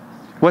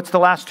 What's the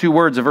last two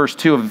words of verse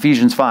 2 of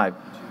Ephesians 5?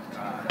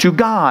 To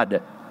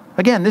God.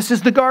 Again, this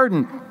is the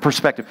garden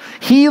perspective.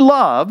 He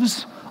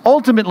loves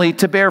ultimately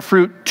to bear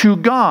fruit to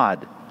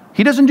God.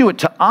 He doesn't do it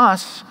to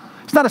us.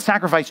 It's not a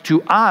sacrifice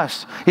to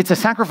us. It's a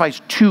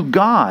sacrifice to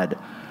God.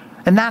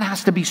 And that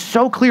has to be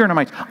so clear in our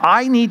minds.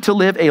 I need to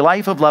live a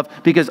life of love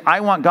because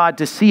I want God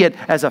to see it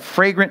as a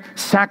fragrant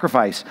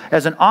sacrifice,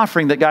 as an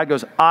offering that God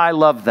goes, I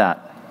love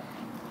that.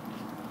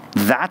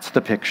 That's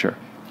the picture.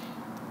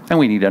 And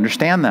we need to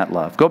understand that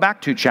love. Go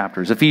back 2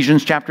 chapters.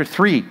 Ephesians chapter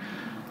 3.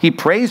 He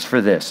prays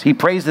for this. He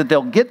prays that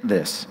they'll get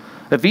this.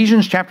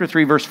 Ephesians chapter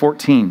 3, verse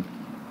 14.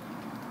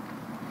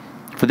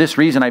 For this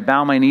reason I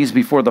bow my knees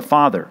before the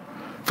Father,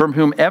 from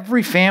whom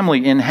every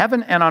family in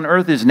heaven and on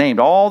earth is named.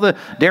 All the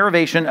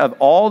derivation of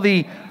all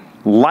the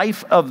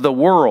life of the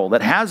world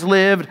that has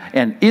lived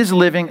and is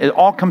living, it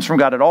all comes from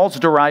God. It all is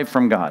derived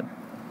from God.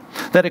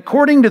 That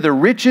according to the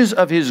riches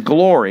of his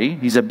glory,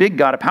 he's a big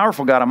God, a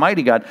powerful God, a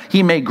mighty God,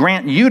 he may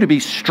grant you to be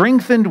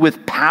strengthened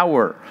with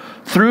power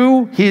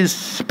through his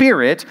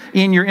Spirit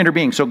in your inner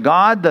being. So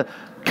God, the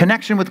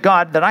connection with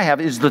God that I have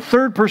is the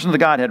third person of the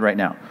Godhead right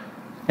now.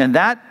 And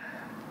that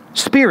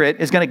Spirit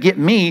is going to get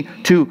me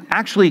to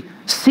actually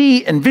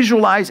see and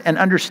visualize and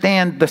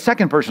understand the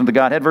second person of the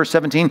Godhead, verse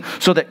 17,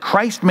 so that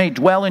Christ may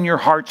dwell in your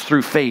hearts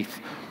through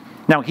faith.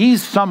 Now,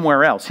 he's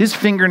somewhere else. His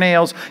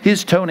fingernails,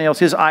 his toenails,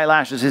 his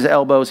eyelashes, his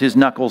elbows, his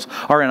knuckles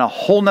are in a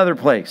whole nother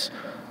place.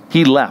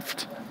 He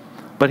left.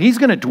 But he's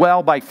going to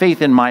dwell by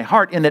faith in my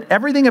heart, in that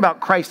everything about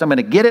Christ, I'm going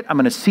to get it, I'm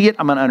going to see it,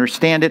 I'm going to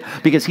understand it,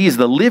 because he is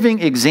the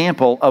living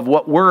example of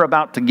what we're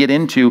about to get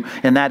into,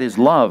 and that is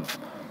love.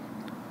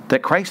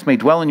 That Christ may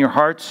dwell in your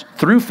hearts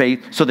through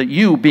faith, so that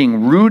you,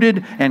 being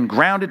rooted and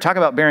grounded, talk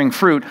about bearing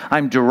fruit,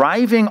 I'm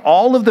deriving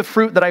all of the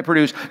fruit that I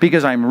produce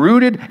because I'm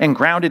rooted and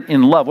grounded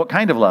in love. What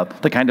kind of love?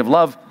 The kind of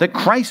love that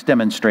Christ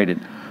demonstrated.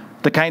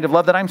 The kind of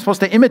love that I'm supposed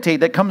to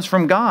imitate that comes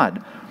from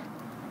God.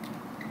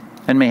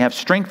 And may have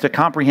strength to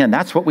comprehend.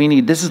 That's what we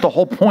need. This is the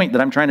whole point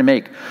that I'm trying to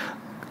make.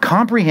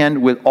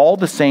 Comprehend with all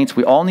the saints.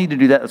 We all need to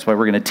do that. That's why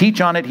we're going to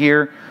teach on it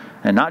here.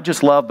 And not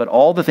just love, but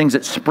all the things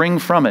that spring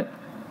from it.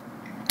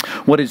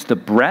 What is the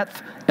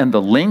breadth and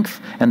the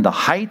length and the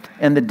height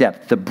and the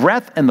depth? The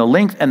breadth and the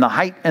length and the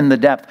height and the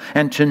depth.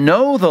 And to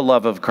know the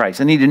love of Christ.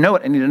 I need to know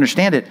it. I need to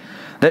understand it.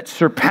 That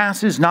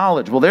surpasses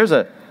knowledge. Well, there's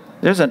an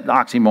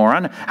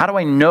oxymoron. How do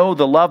I know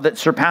the love that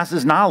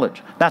surpasses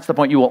knowledge? That's the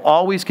point. You will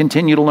always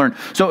continue to learn.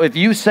 So if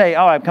you say,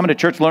 oh, I'm coming to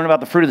church to learn about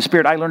the fruit of the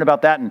Spirit. I learned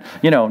about that in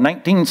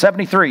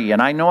 1973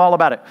 and I know all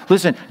about it.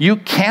 Listen, you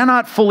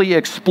cannot fully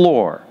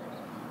explore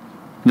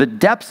the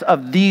depths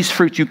of these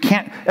fruits. You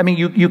can't,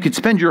 you could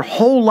spend your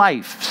whole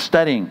life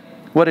studying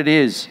what it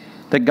is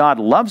that God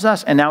loves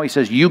us, and now he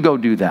says, you go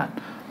do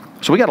that.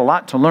 So we got a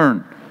lot to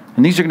learn.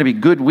 And these are going to be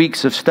good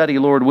weeks of study,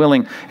 Lord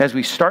willing, as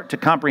we start to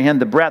comprehend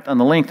the breadth and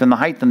the length and the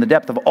height and the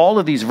depth of all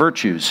of these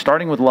virtues,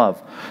 starting with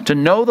love. To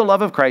know the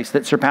love of Christ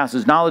that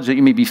surpasses knowledge, that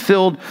you may be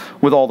filled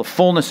with all the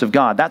fullness of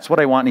God. That's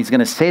what I want. And he's going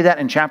to say that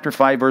in chapter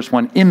 5, verse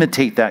 1.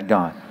 Imitate that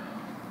God.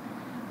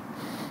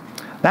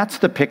 That's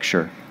the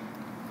picture.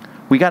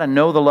 We got to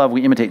know the love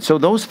we imitate. So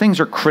those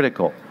things are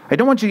critical. I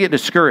don't want you to get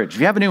discouraged.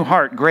 If you have a new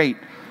heart, great.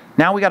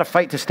 Now we got to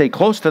fight to stay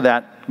close to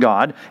that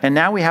God. And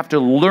now we have to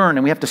learn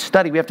and we have to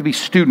study. We have to be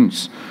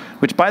students.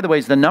 which, by the way,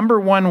 is the number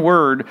one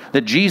word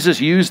that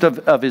Jesus used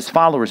of his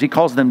followers. He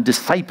calls them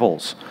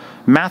disciples.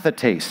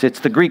 Mathetes. It's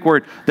the Greek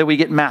word that we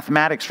get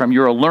mathematics from.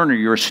 You're a learner.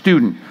 You're a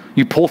student.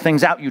 You pull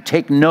things out. You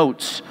take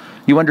notes.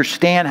 You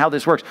understand how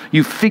this works.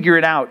 You figure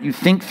it out. You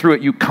think through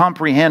it. You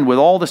comprehend with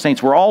all the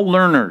saints. We're all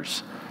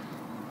learners,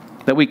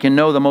 that we can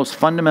know the most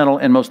fundamental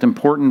and most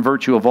important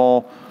virtue of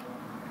all.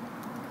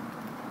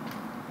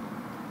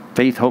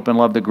 Faith, hope, and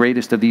love. The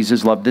greatest of these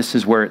is love. This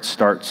is where it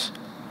starts.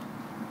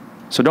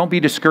 So don't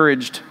be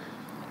discouraged.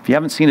 If you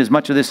haven't seen as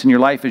much of this in your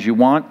life as you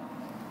want,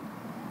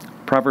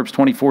 Proverbs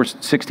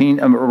 24:16,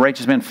 a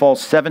righteous man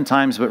falls 7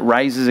 times but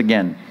rises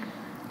again.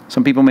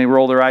 Some people may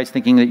roll their eyes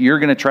thinking that you're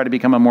going to try to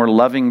become a more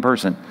loving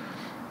person.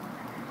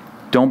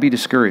 Don't be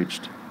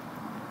discouraged.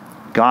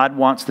 God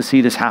wants to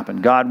see this happen.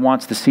 God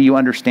wants to see you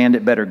understand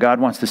it better. God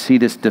wants to see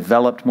this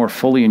developed more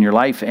fully in your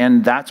life,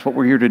 and that's what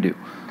we're here to do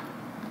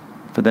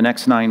for the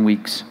next 9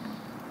 weeks.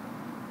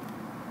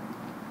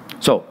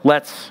 So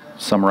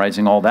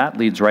summarizing all that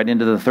leads right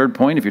into the third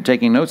point. If you're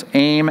taking notes,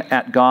 aim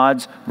at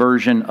God's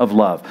version of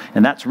love.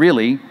 And that's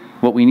really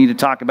what we need to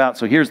talk about.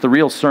 So here's the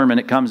real sermon.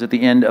 It comes at the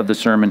end of the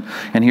sermon.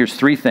 And here's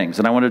 3 things.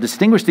 And I want to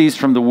distinguish these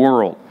from the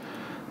world.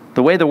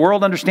 The way the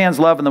world understands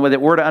love and the way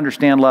that we're to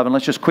understand love. And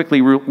let's just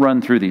quickly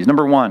run through these.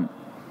 Number 1,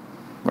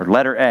 or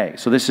letter A.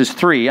 So this is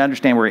 3.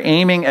 Understand we're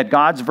aiming at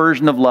God's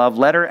version of love.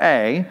 Letter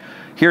A,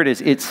 here it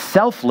is. It's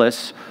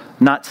selfless,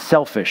 not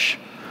selfish.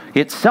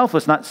 It's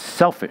selfless, not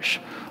selfish.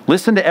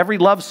 Listen to every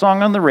love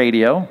song on the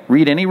radio.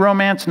 Read any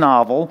romance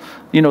novel.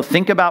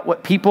 Think about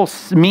what people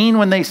mean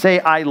when they say,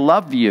 I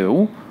love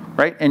you,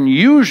 right? And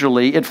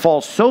usually it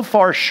falls so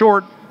far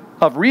short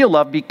of real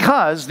love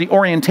because the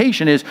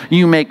orientation is,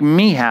 you make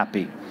me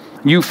happy.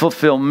 You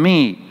fulfill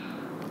me.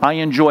 I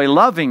enjoy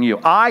loving you.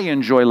 I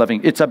enjoy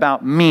loving you. It's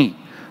about me.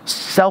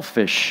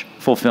 Selfish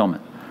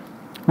fulfillment.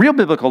 Real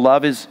biblical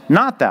love is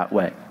not that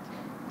way.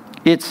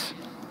 It's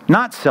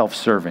not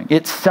self-serving.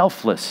 It's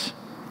selfless.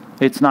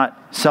 It's not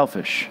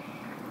selfish.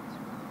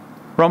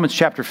 Romans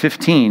chapter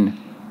 15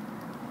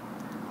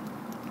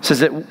 says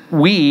that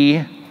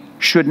we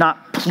should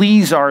not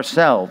please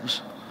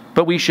ourselves,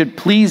 but we should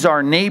please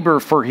our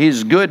neighbor for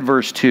his good,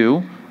 verse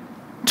 2,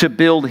 to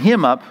build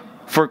him up,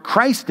 for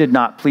Christ did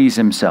not please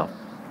himself.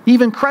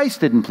 Even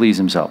Christ didn't please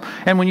himself.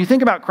 And when you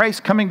think about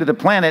Christ coming to the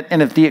planet,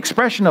 and if the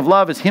expression of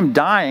love is him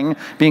dying,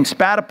 being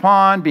spat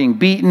upon, being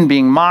beaten,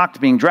 being mocked,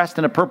 being dressed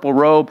in a purple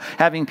robe,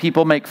 having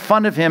people make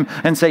fun of him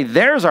and say,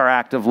 there's our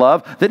act of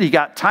love, that he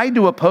got tied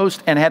to a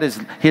post and had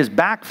his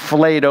back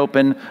flayed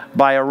open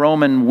by a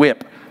Roman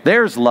whip.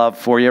 There's love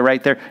for you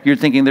right there. You're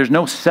thinking there's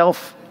no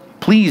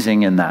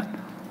self-pleasing in that.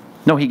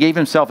 No, he gave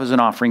himself as an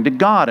offering to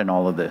God in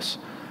all of this.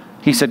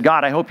 He said,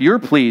 God, I hope you're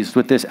pleased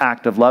with this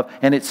act of love,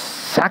 and it's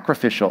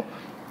sacrificial.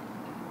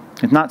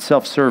 It's not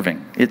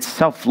self-serving. It's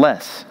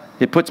selfless.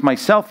 It puts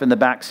myself in the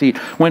back seat.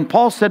 When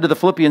Paul said to the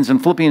Philippians in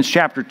Philippians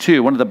chapter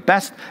 2, one of the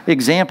best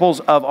examples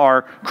of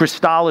our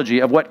Christology,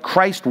 of what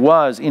Christ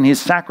was in his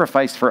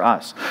sacrifice for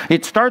us,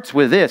 it starts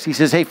with this. He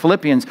says, hey,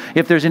 Philippians,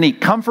 if there's any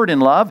comfort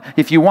in love,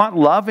 if you want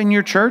love in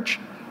your church,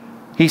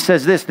 he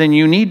says this, then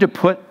you need to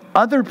put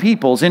other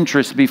people's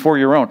interests before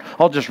your own.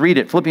 I'll just read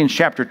it. Philippians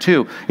chapter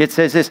 2. It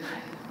says this,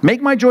 make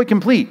my joy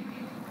complete,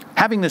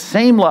 having the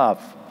same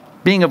love,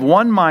 being of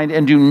one mind,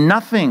 and do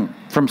nothing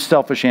from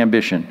selfish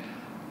ambition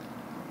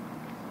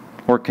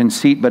or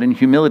conceit, but in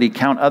humility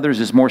count others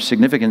as more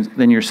significant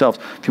than yourselves.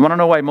 If you want to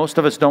know why most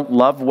of us don't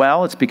love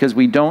well, it's because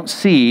we don't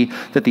see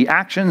that the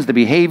actions, the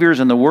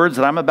behaviors, and the words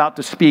that I'm about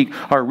to speak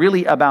are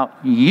really about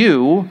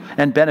you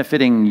and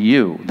benefiting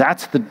you.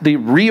 That's the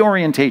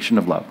reorientation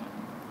of love.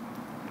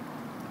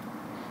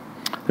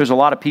 There's a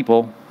lot of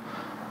people,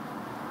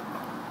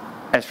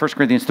 as 1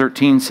 Corinthians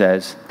 13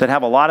 says, that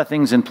have a lot of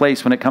things in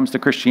place when it comes to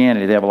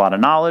Christianity. They have a lot of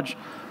knowledge.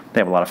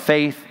 They have a lot of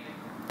faith.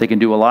 They can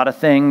do a lot of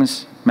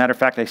things. Matter of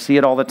fact, I see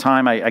it all the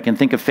time. I can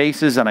think of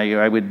faces, and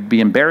I would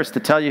be embarrassed to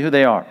tell you who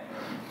they are.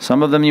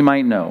 Some of them you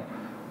might know,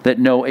 that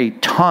know a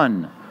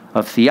ton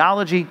of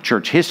theology,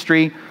 church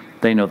history.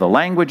 They know the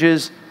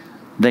languages.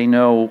 They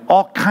know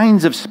all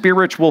kinds of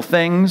spiritual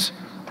things.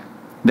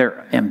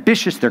 They're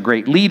ambitious. They're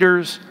great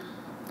leaders.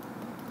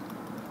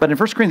 But in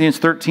 1 Corinthians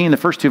 13, the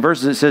first 2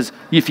 verses, it says,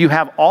 if you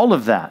have all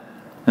of that,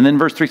 and then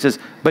verse 3 says,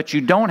 but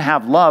you don't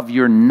have love,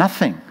 you're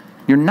nothing.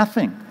 You're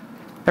nothing.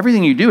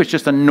 Everything you do is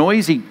just a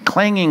noisy,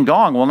 clanging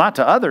gong. Well, not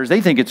to others. They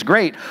think it's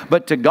great.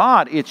 But to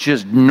God, it's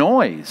just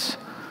noise.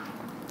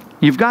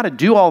 You've got to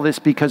do all this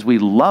because we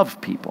love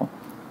people.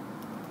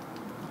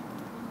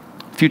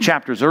 A few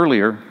chapters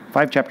earlier,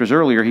 5 chapters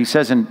earlier, he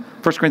says in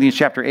 1 Corinthians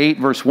chapter 8,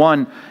 verse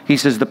 1, he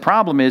says, the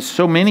problem is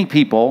so many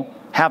people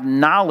have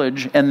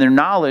knowledge, and their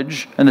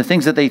knowledge and the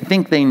things that they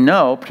think they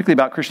know, particularly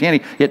about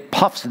Christianity, it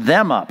puffs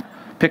them up.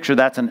 Picture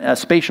that's a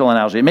spatial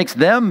analogy. It makes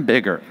them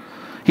bigger.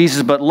 He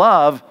says, but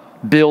love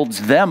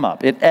builds them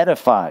up. It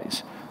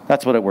edifies.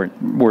 That's what a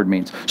word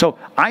means. So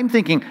I'm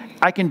thinking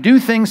I can do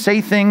things,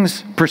 say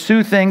things,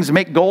 pursue things,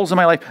 make goals in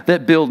my life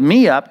that build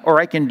me up,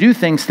 or I can do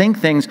things, think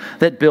things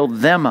that build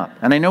them up.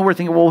 And I know we're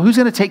thinking, well, who's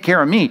going to take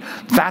care of me?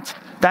 That's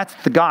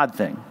the God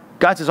thing.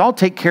 God says, I'll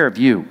take care of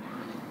you.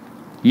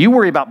 You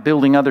worry about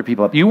building other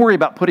people up. You worry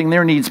about putting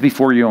their needs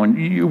before your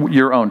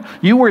own.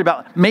 You worry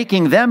about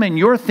making them and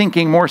your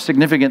thinking more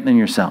significant than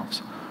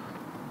yourselves.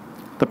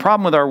 The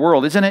problem with our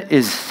world, isn't it,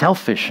 is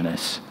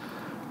selfishness.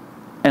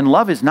 And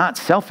love is not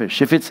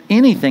selfish. If it's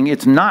anything,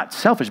 it's not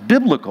selfish.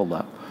 Biblical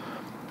love.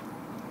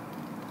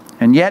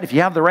 And yet, if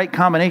you have the right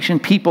combination,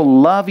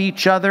 people love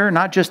each other,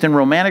 not just in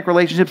romantic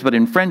relationships, but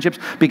in friendships,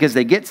 because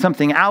they get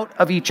something out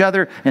of each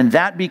other, and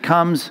that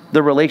becomes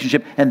the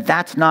relationship. And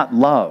that's not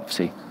love,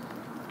 see?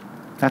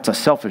 That's a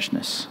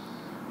selfishness.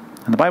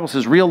 And the Bible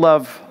says real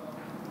love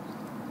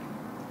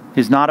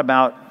is not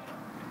about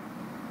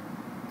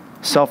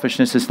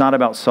selfishness. It's not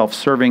about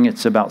self-serving.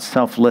 It's about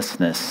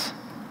selflessness.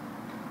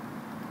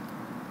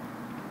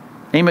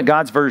 Aim at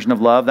God's version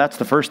of love. That's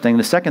the first thing.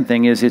 The second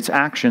thing is it's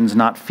actions,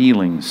 not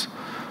feelings.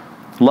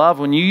 Love,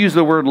 when you use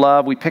the word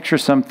love, we picture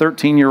some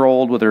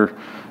 13-year-old with her,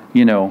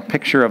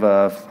 picture of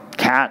a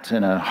cat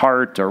and a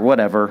heart or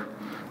whatever,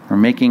 or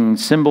making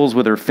symbols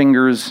with her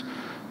fingers,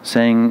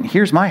 saying,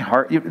 here's my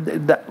heart.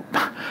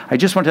 I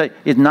just want to tell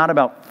you, it's not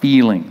about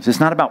feelings. It's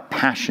not about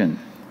passion.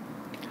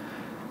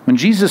 When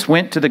Jesus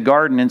went to the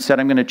garden and said,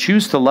 I'm going to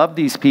choose to love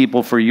these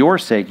people for your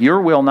sake, your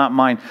will, not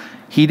mine,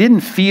 he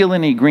didn't feel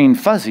any green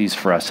fuzzies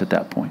for us at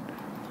that point.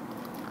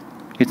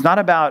 It's not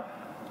about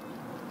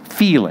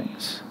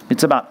feelings.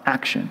 It's about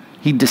action.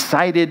 He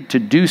decided to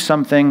do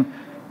something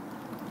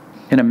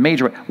in a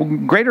major way. Well,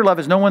 greater love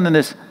is no one than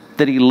this,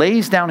 that he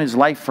lays down his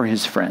life for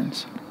his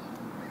friends.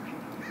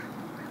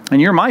 And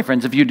you're my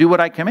friends if you do what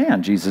I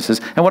command, Jesus says.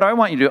 And what do I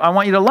want you to do? I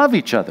want you to love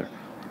each other.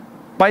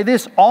 By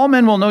this, all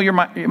men will know you're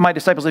my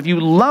disciples if you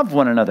love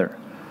one another.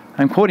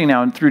 I'm quoting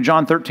now through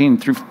John 13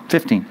 through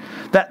 15.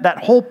 That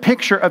whole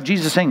picture of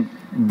Jesus saying,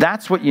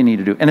 that's what you need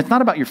to do. And it's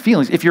not about your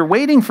feelings. If you're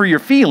waiting for your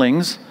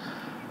feelings,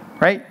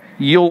 right,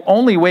 you'll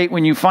only wait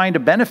when you find a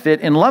benefit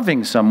in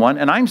loving someone.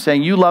 And I'm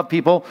saying you love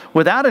people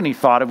without any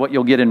thought of what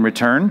you'll get in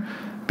return,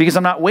 because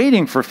I'm not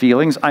waiting for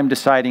feelings. I'm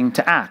deciding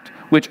to act,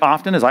 which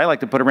often, as I like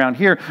to put around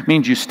here,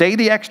 means you stay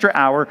the extra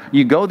hour,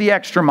 you go the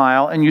extra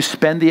mile, and you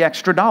spend the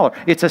extra dollar.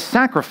 It's a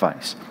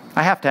sacrifice.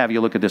 I have to have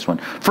you look at this one.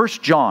 1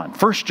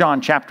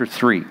 John chapter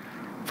 3.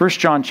 1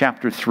 John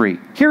chapter 3.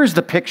 Here's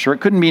the picture.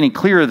 It couldn't be any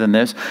clearer than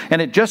this.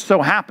 And it just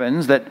so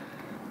happens that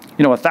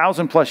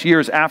 1,000+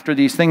 years after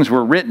these things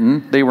were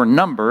written, they were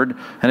numbered,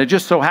 and it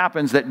just so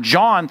happens that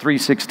John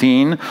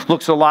 3:16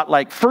 looks a lot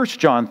like 1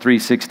 John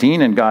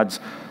 3:16 in God's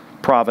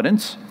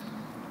providence.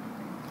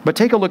 But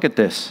take a look at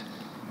this.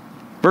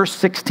 Verse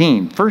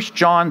 16, 1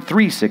 John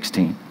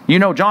 3:16. You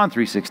know John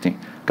 3:16.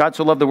 God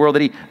so loved the world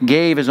that he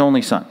gave his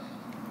only son.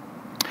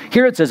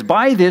 Here it says,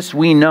 by this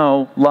we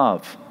know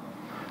love,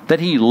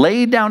 that he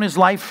laid down his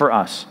life for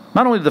us.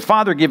 Not only did the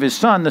Father give his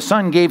Son, the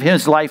Son gave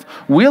his life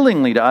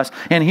willingly to us.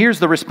 And here's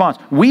the response.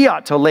 We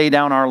ought to lay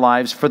down our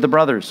lives for the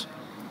brothers.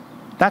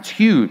 That's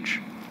huge.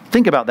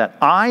 Think about that.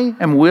 I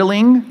am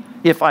willing,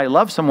 if I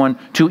love someone,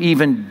 to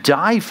even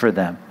die for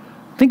them.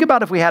 Think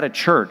about if we had a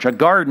church, a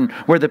garden,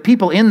 where the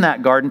people in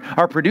that garden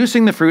are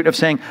producing the fruit of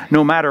saying,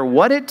 no matter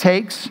what it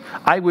takes,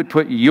 I would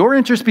put your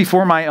interest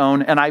before my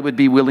own, and I would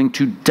be willing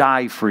to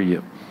die for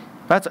you.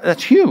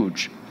 That's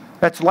huge.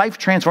 That's life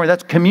transforming.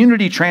 That's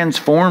community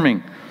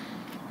transforming.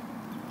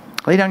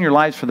 Lay down your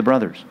lives for the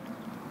brothers.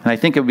 And I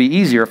think it would be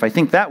easier if I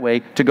think that way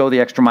to go the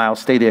extra mile,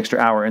 stay the extra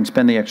hour, and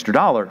spend the extra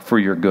dollar for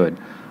your good.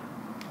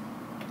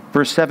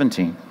 Verse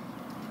 17.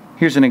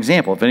 Here's an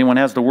example. If anyone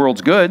has the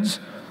world's goods,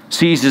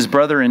 sees his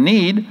brother in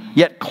need,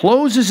 yet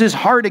closes his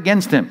heart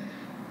against him.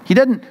 He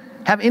doesn't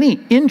have any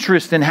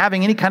interest in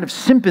having any kind of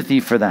sympathy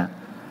for that.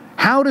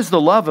 How does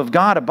the love of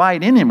God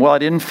abide in him? Well, I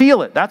didn't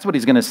feel it. That's what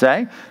he's going to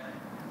say.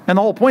 And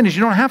the whole point is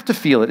you don't have to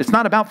feel it. It's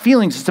not about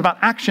feelings. It's about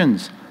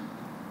actions.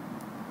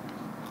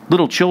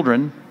 Little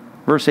children,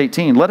 verse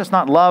 18, let us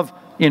not love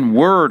in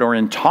word or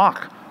in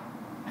talk.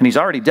 And he's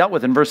already dealt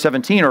with in verse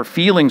 17, or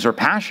feelings or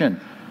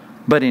passion,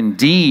 but in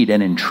deed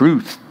and in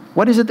truth.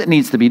 What is it that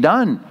needs to be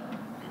done?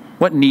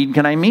 What need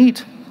can I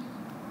meet?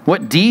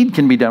 What deed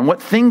can be done?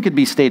 What thing could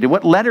be stated?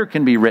 What letter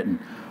can be written?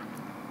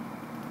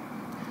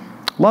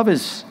 Love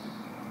is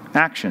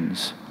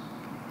actions,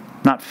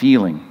 not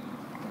feeling.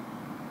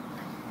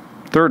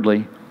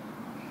 Thirdly,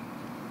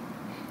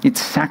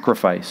 it's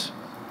sacrifice.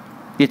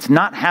 It's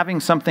not having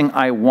something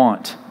I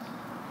want.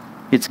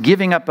 It's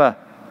giving up a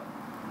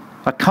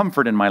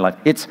comfort in my life.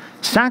 It's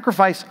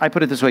sacrifice, I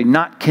put it this way,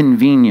 not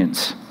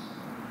convenience.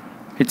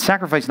 It's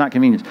sacrifice, not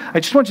convenience. I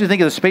just want you to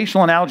think of the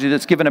spatial analogy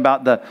that's given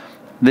about the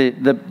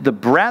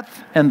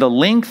breadth and the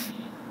length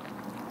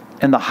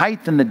and the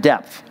height and the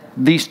depth.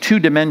 These two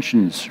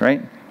dimensions,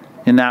 right?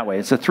 In that way.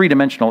 It's a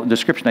three-dimensional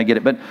description, I get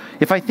it. But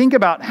if I think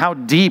about how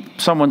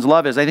deep someone's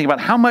love is, I think about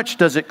how much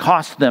does it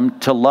cost them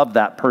to love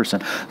that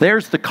person.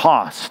 There's the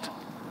cost,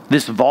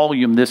 this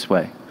volume this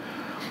way.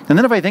 And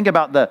then if I think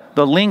about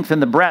the length and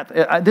the breadth,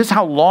 this is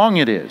how long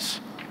it is.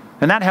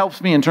 And that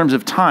helps me in terms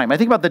of time. I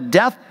think about the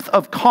depth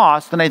of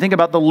cost, and I think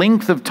about the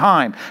length of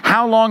time.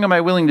 How long am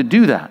I willing to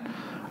do that?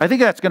 I think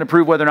that's going to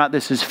prove whether or not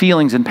this is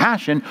feelings and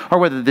passion, or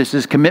whether this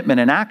is commitment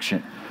and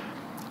action.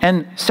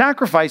 And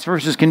sacrifice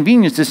versus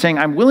convenience is saying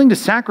I'm willing to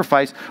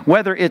sacrifice,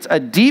 whether it's a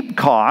deep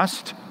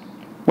cost,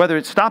 whether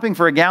it's stopping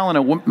for a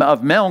gallon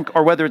of milk,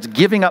 or whether it's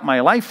giving up my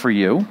life for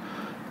you.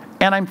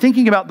 And I'm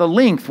thinking about the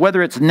length,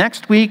 whether it's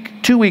next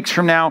week, 2 weeks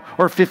from now,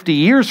 or 50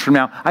 years from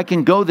now. I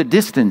can go the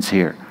distance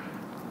here.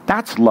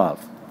 That's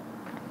love.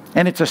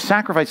 And it's a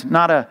sacrifice,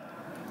 not a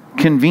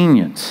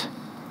convenience.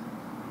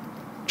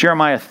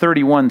 Jeremiah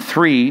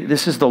 31:3,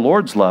 this is the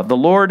Lord's love. The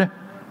Lord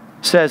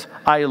says,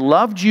 I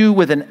loved you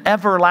with an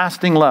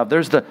everlasting love.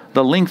 There's the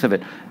length of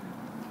it.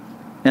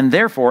 And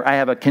therefore, I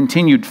have a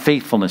continued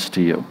faithfulness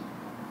to you.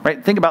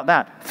 Right? Think about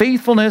that.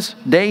 Faithfulness,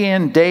 day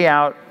in, day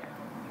out,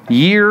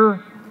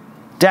 year,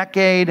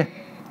 decade,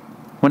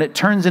 when it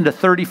turns into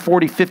 30,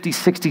 40, 50,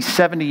 60,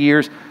 70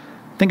 years.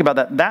 Think about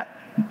that.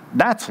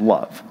 That's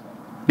love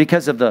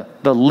because of the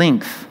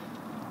length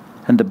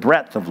and the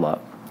breadth of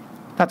love.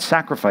 That's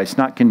sacrifice,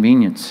 not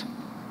convenience.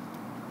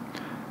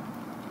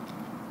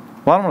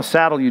 Well, I don't want to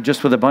saddle you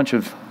just with a bunch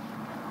of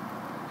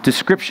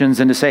descriptions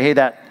and to say, hey,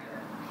 that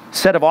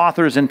set of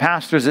authors and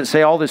pastors that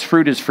say all this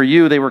fruit is for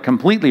you, they were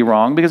completely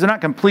wrong, because they're not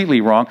completely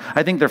wrong.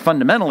 I think they're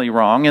fundamentally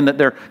wrong in that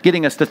they're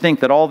getting us to think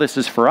that all this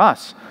is for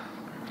us.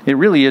 It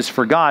really is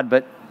for God,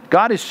 but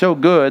God is so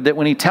good that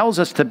when He tells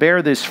us to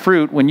bear this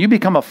fruit, when you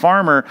become a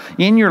farmer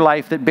in your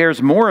life that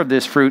bears more of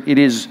this fruit, it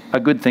is a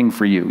good thing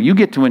for you. You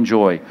get to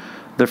enjoy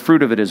the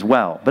fruit of it as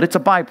well, but it's a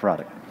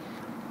byproduct.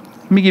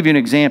 Let me give you an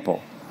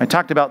example. I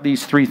talked about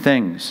these three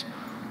things.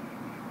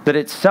 That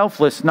it's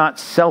selfless, not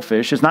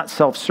selfish, it's not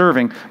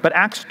self-serving. But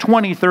Acts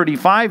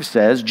 20:35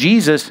 says,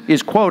 Jesus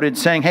is quoted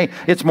saying, hey,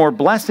 it's more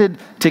blessed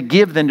to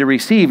give than to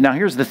receive. Now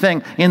here's the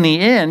thing, in the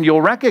end,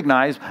 you'll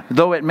recognize,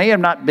 though it may have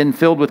not been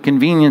filled with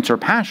convenience or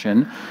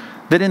passion,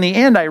 that in the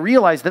end I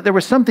realized that there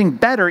was something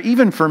better,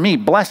 even for me,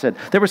 blessed.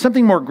 There was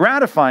something more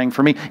gratifying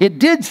for me. It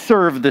did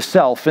serve the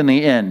self in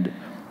the end.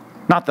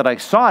 Not that I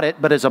sought it,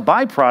 but as a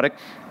byproduct,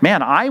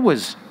 man, I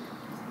was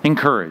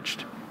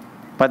encouraged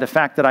by the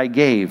fact that I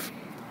gave.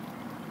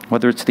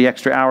 Whether it's the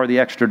extra hour, the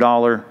extra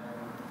dollar,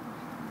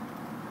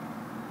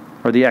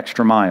 or the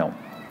extra mile.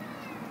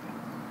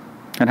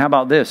 And how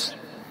about this?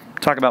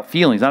 Talk about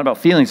feelings, not about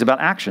feelings, about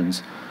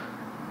actions.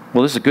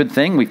 Well, this is a good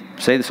thing. We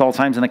say this all the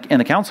times in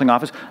the counseling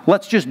office.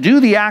 Let's just do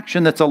the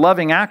action that's a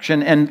loving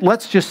action, and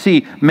let's just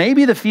see,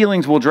 maybe the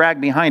feelings will drag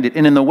behind it.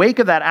 And in the wake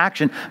of that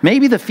action,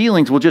 maybe the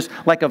feelings will just,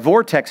 like a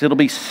vortex, it'll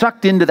be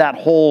sucked into that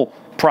whole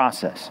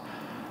process.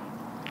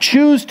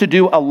 Choose to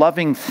do a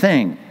loving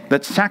thing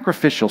that's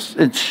sacrificial,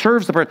 it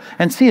serves the person,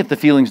 and see if the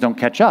feelings don't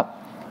catch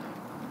up.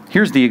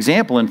 Here's the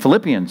example in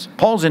Philippians.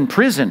 Paul's in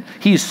prison.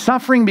 He's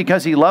suffering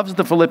because he loves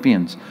the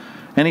Philippians.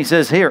 And he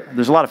says, here,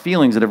 there's a lot of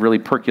feelings that have really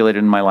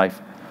percolated in my life.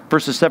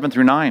 Verses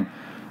 7-9,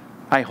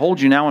 I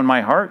hold you now in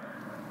my heart.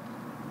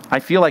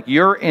 I feel like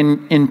you're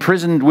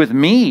imprisoned with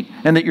me,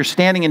 and that you're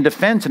standing in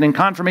defense and in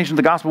confirmation of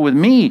the gospel with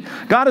me.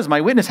 God is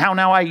my witness, how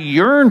now I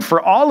yearn for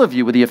all of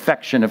you with the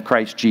affection of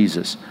Christ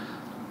Jesus.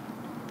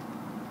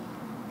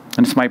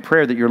 And it's my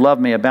prayer that your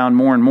love may abound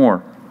more and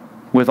more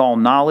with all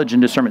knowledge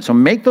and discernment. So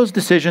make those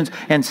decisions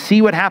and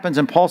see what happens.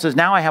 And Paul says,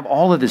 now I have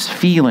all of this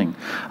feeling.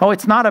 Oh,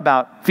 it's not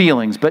about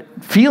feelings, but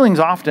feelings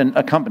often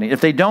accompany.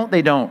 If they don't,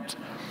 they don't.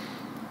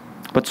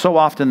 But so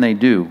often they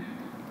do.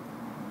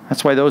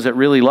 That's why those that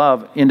really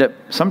love end up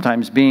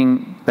sometimes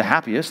being the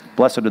happiest.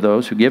 Blessed are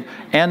those who give.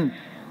 And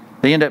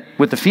they end up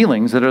with the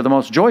feelings that are the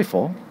most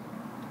joyful.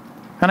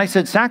 And I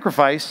said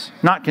sacrifice,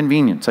 not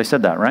convenience. I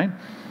said that, right?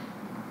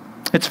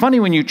 It's funny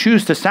when you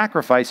choose to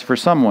sacrifice for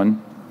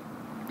someone,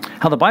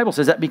 how the Bible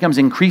says that becomes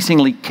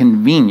increasingly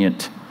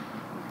convenient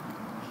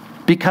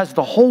because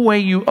the whole way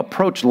you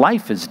approach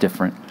life is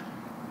different.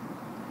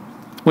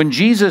 When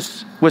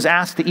Jesus was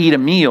asked to eat a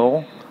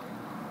meal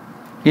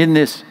in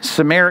this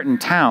Samaritan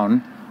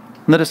town,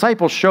 the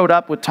disciples showed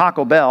up with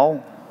Taco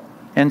Bell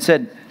and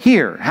said,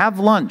 here, have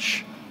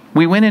lunch.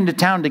 We went into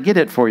town to get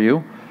it for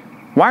you.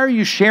 Why are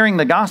you sharing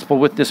the gospel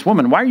with this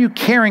woman? Why are you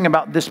caring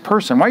about this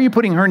person? Why are you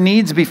putting her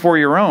needs before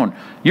your own?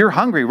 You're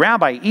hungry.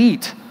 Rabbi,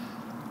 eat.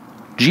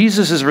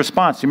 Jesus'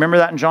 response, do you remember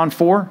that in John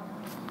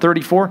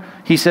 4:34?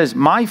 He says,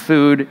 my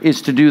food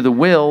is to do the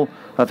will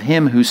of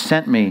him who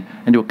sent me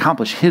and to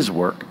accomplish his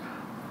work.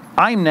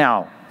 I'm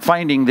now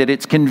finding that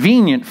it's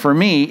convenient for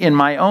me in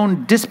my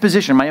own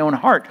disposition, my own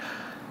heart,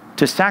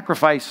 to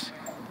sacrifice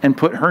and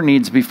put her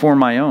needs before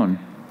my own.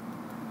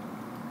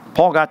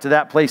 Paul got to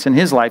that place in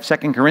his life,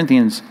 2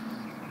 Corinthians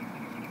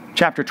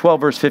chapter 12,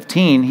 verse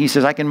 15, he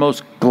says, I can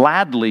most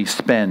gladly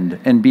spend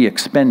and be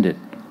expended.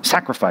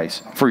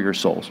 Sacrifice for your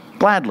souls.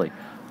 Gladly.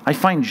 I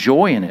find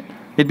joy in it.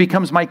 It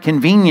becomes my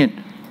convenient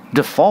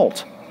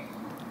default.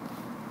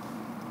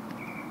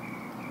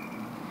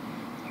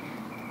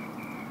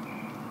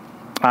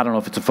 I don't know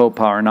if it's a faux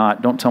pas or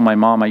not. Don't tell my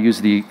mom I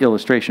use the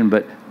illustration,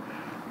 but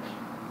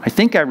I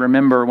think I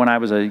remember when I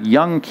was a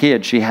young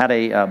kid, she had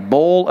a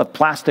bowl of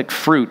plastic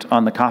fruit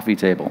on the coffee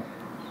table.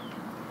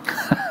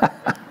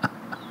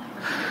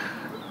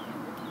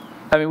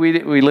 I mean,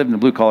 we lived in a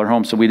blue-collar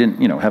home, so we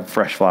didn't, have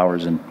fresh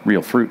flowers and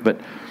real fruit. But,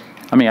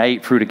 I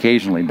ate fruit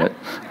occasionally, but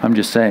I'm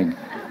just saying.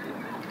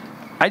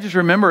 I just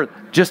remember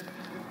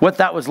what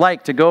that was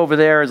like to go over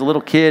there as a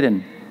little kid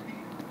and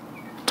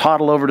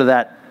toddle over to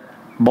that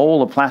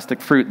bowl of plastic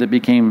fruit that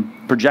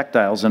became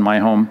projectiles in my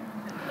home.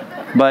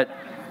 But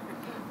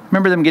I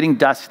remember them getting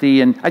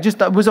dusty, and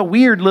it was a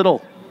weird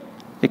little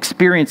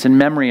experience and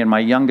memory in my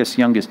youngest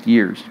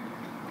years.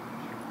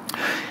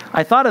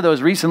 I thought of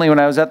those recently when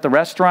I was at the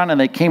restaurant and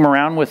they came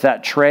around with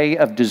that tray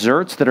of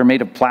desserts that are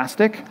made of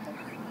plastic.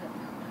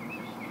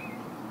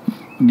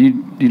 Do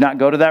you not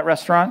go to that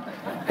restaurant?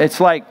 It's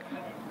like,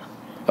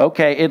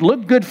 okay, it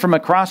looked good from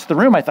across the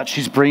room. I thought,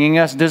 she's bringing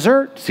us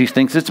dessert. She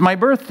thinks it's my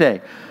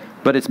birthday.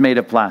 But it's made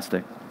of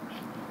plastic.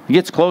 It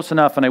gets close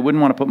enough and I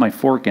wouldn't want to put my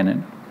fork in it.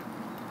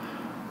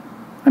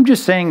 I'm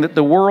just saying that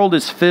the world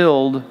is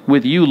filled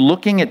with you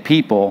looking at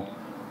people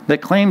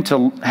that claim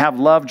to have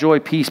love, joy,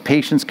 peace,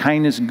 patience,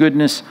 kindness,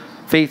 goodness,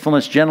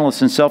 faithfulness,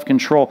 gentleness, and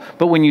self-control.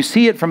 But when you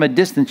see it from a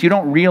distance, you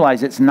don't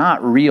realize it's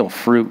not real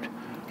fruit.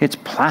 It's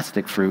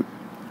plastic fruit.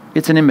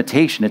 It's an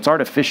imitation. It's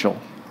artificial.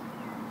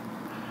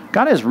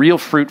 God has real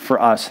fruit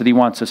for us that he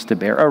wants us to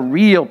bear. A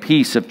real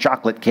piece of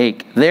chocolate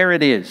cake. There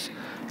it is.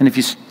 And if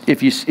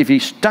you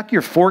stuck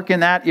your fork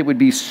in that, it would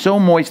be so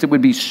moist, it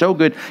would be so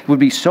good, it would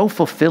be so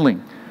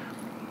fulfilling.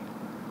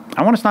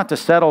 I want us not to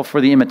settle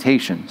for the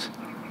imitations.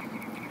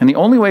 And the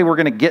only way we're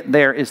going to get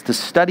there is to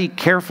study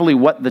carefully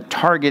what the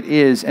target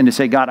is and to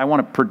say, God, I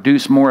want to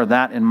produce more of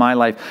that in my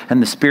life.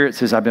 And the Spirit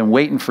says, I've been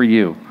waiting for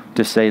you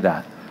to say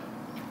that.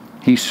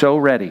 He's so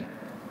ready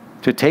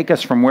to take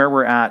us from where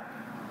we're at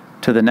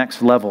to the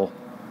next level.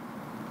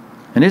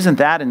 And isn't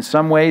that in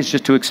some ways,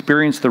 just to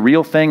experience the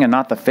real thing and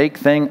not the fake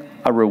thing,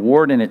 a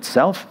reward in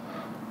itself?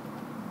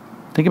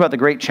 Think about the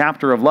great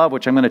chapter of love,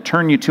 which I'm going to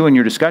turn you to in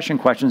your discussion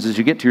questions as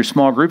you get to your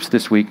small groups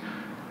this week.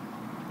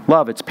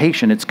 Love, it's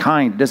patient, it's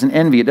kind, it doesn't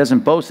envy, it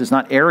doesn't boast, it's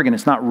not arrogant,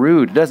 it's not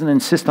rude, it doesn't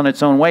insist on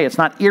its own way, it's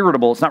not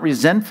irritable, it's not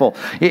resentful,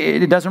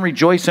 it doesn't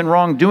rejoice in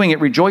wrongdoing, it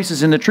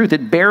rejoices in the truth,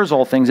 it bears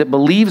all things, it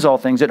believes all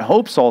things, it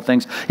hopes all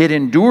things, it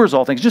endures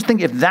all things. Just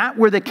think, if that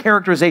were the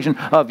characterization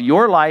of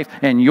your life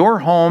and your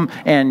home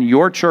and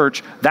your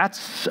church,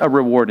 that's a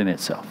reward in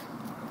itself.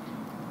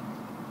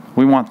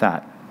 We want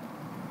that.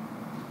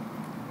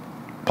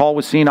 Paul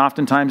was seen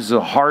oftentimes as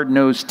a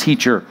hard-nosed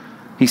teacher.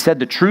 He said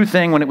the true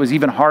thing when it was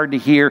even hard to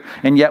hear,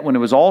 and yet when it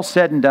was all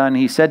said and done,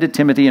 he said to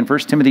Timothy in 1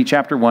 Timothy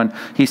chapter 1,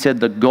 he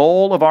said, the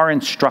goal of our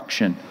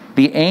instruction,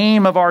 the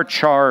aim of our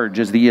charge,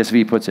 as the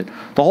ESV puts it,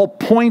 the whole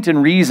point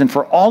and reason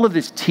for all of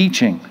this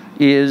teaching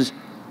is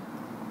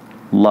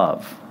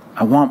love.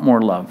 I want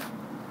more love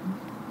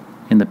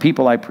in the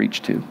people I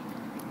preach to.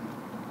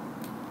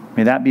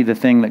 May that be the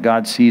thing that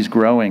God sees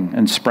growing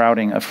and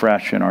sprouting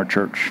afresh in our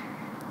church.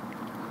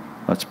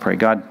 Let's pray.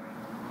 God,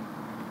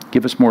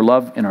 give us more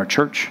love in our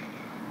church.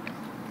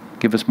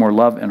 Give us more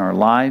love in our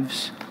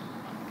lives.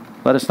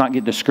 Let us not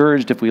get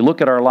discouraged if we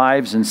look at our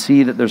lives and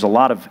see that there's a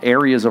lot of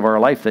areas of our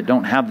life that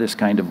don't have this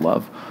kind of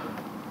love.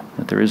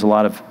 That there is a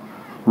lot of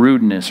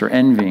rudeness or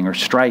envying or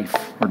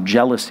strife or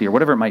jealousy or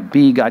whatever it might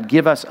be. God,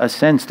 give us a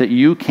sense that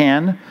you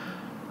can,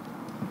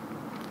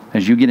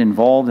 as you get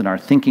involved in our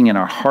thinking and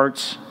our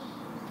hearts,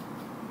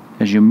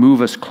 as you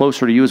move us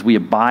closer to you, as we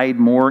abide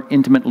more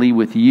intimately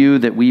with you,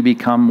 that we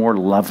become more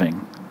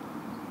loving.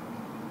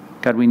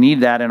 God, we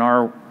need that in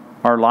our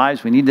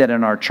lives. We need that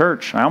in our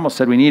church. I almost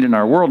said we need it in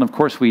our world, and of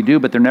course we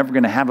do, but they're never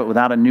going to have it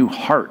without a new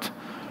heart.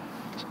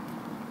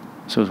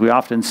 So as we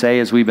often say,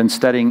 as we've been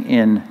studying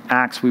in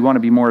Acts, we want to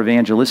be more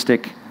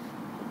evangelistic,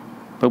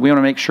 but we want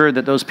to make sure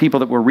that those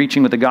people that we're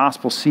reaching with the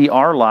gospel see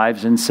our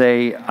lives and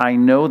say, I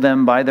know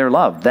them by their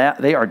love.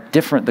 That they are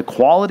different. The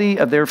quality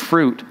of their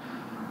fruit,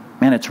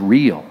 man, it's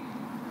real.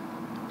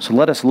 So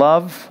let us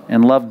love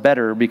and love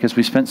better because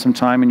we spent some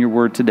time in your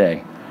word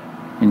today.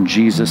 In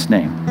Jesus'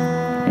 name,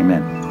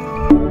 amen.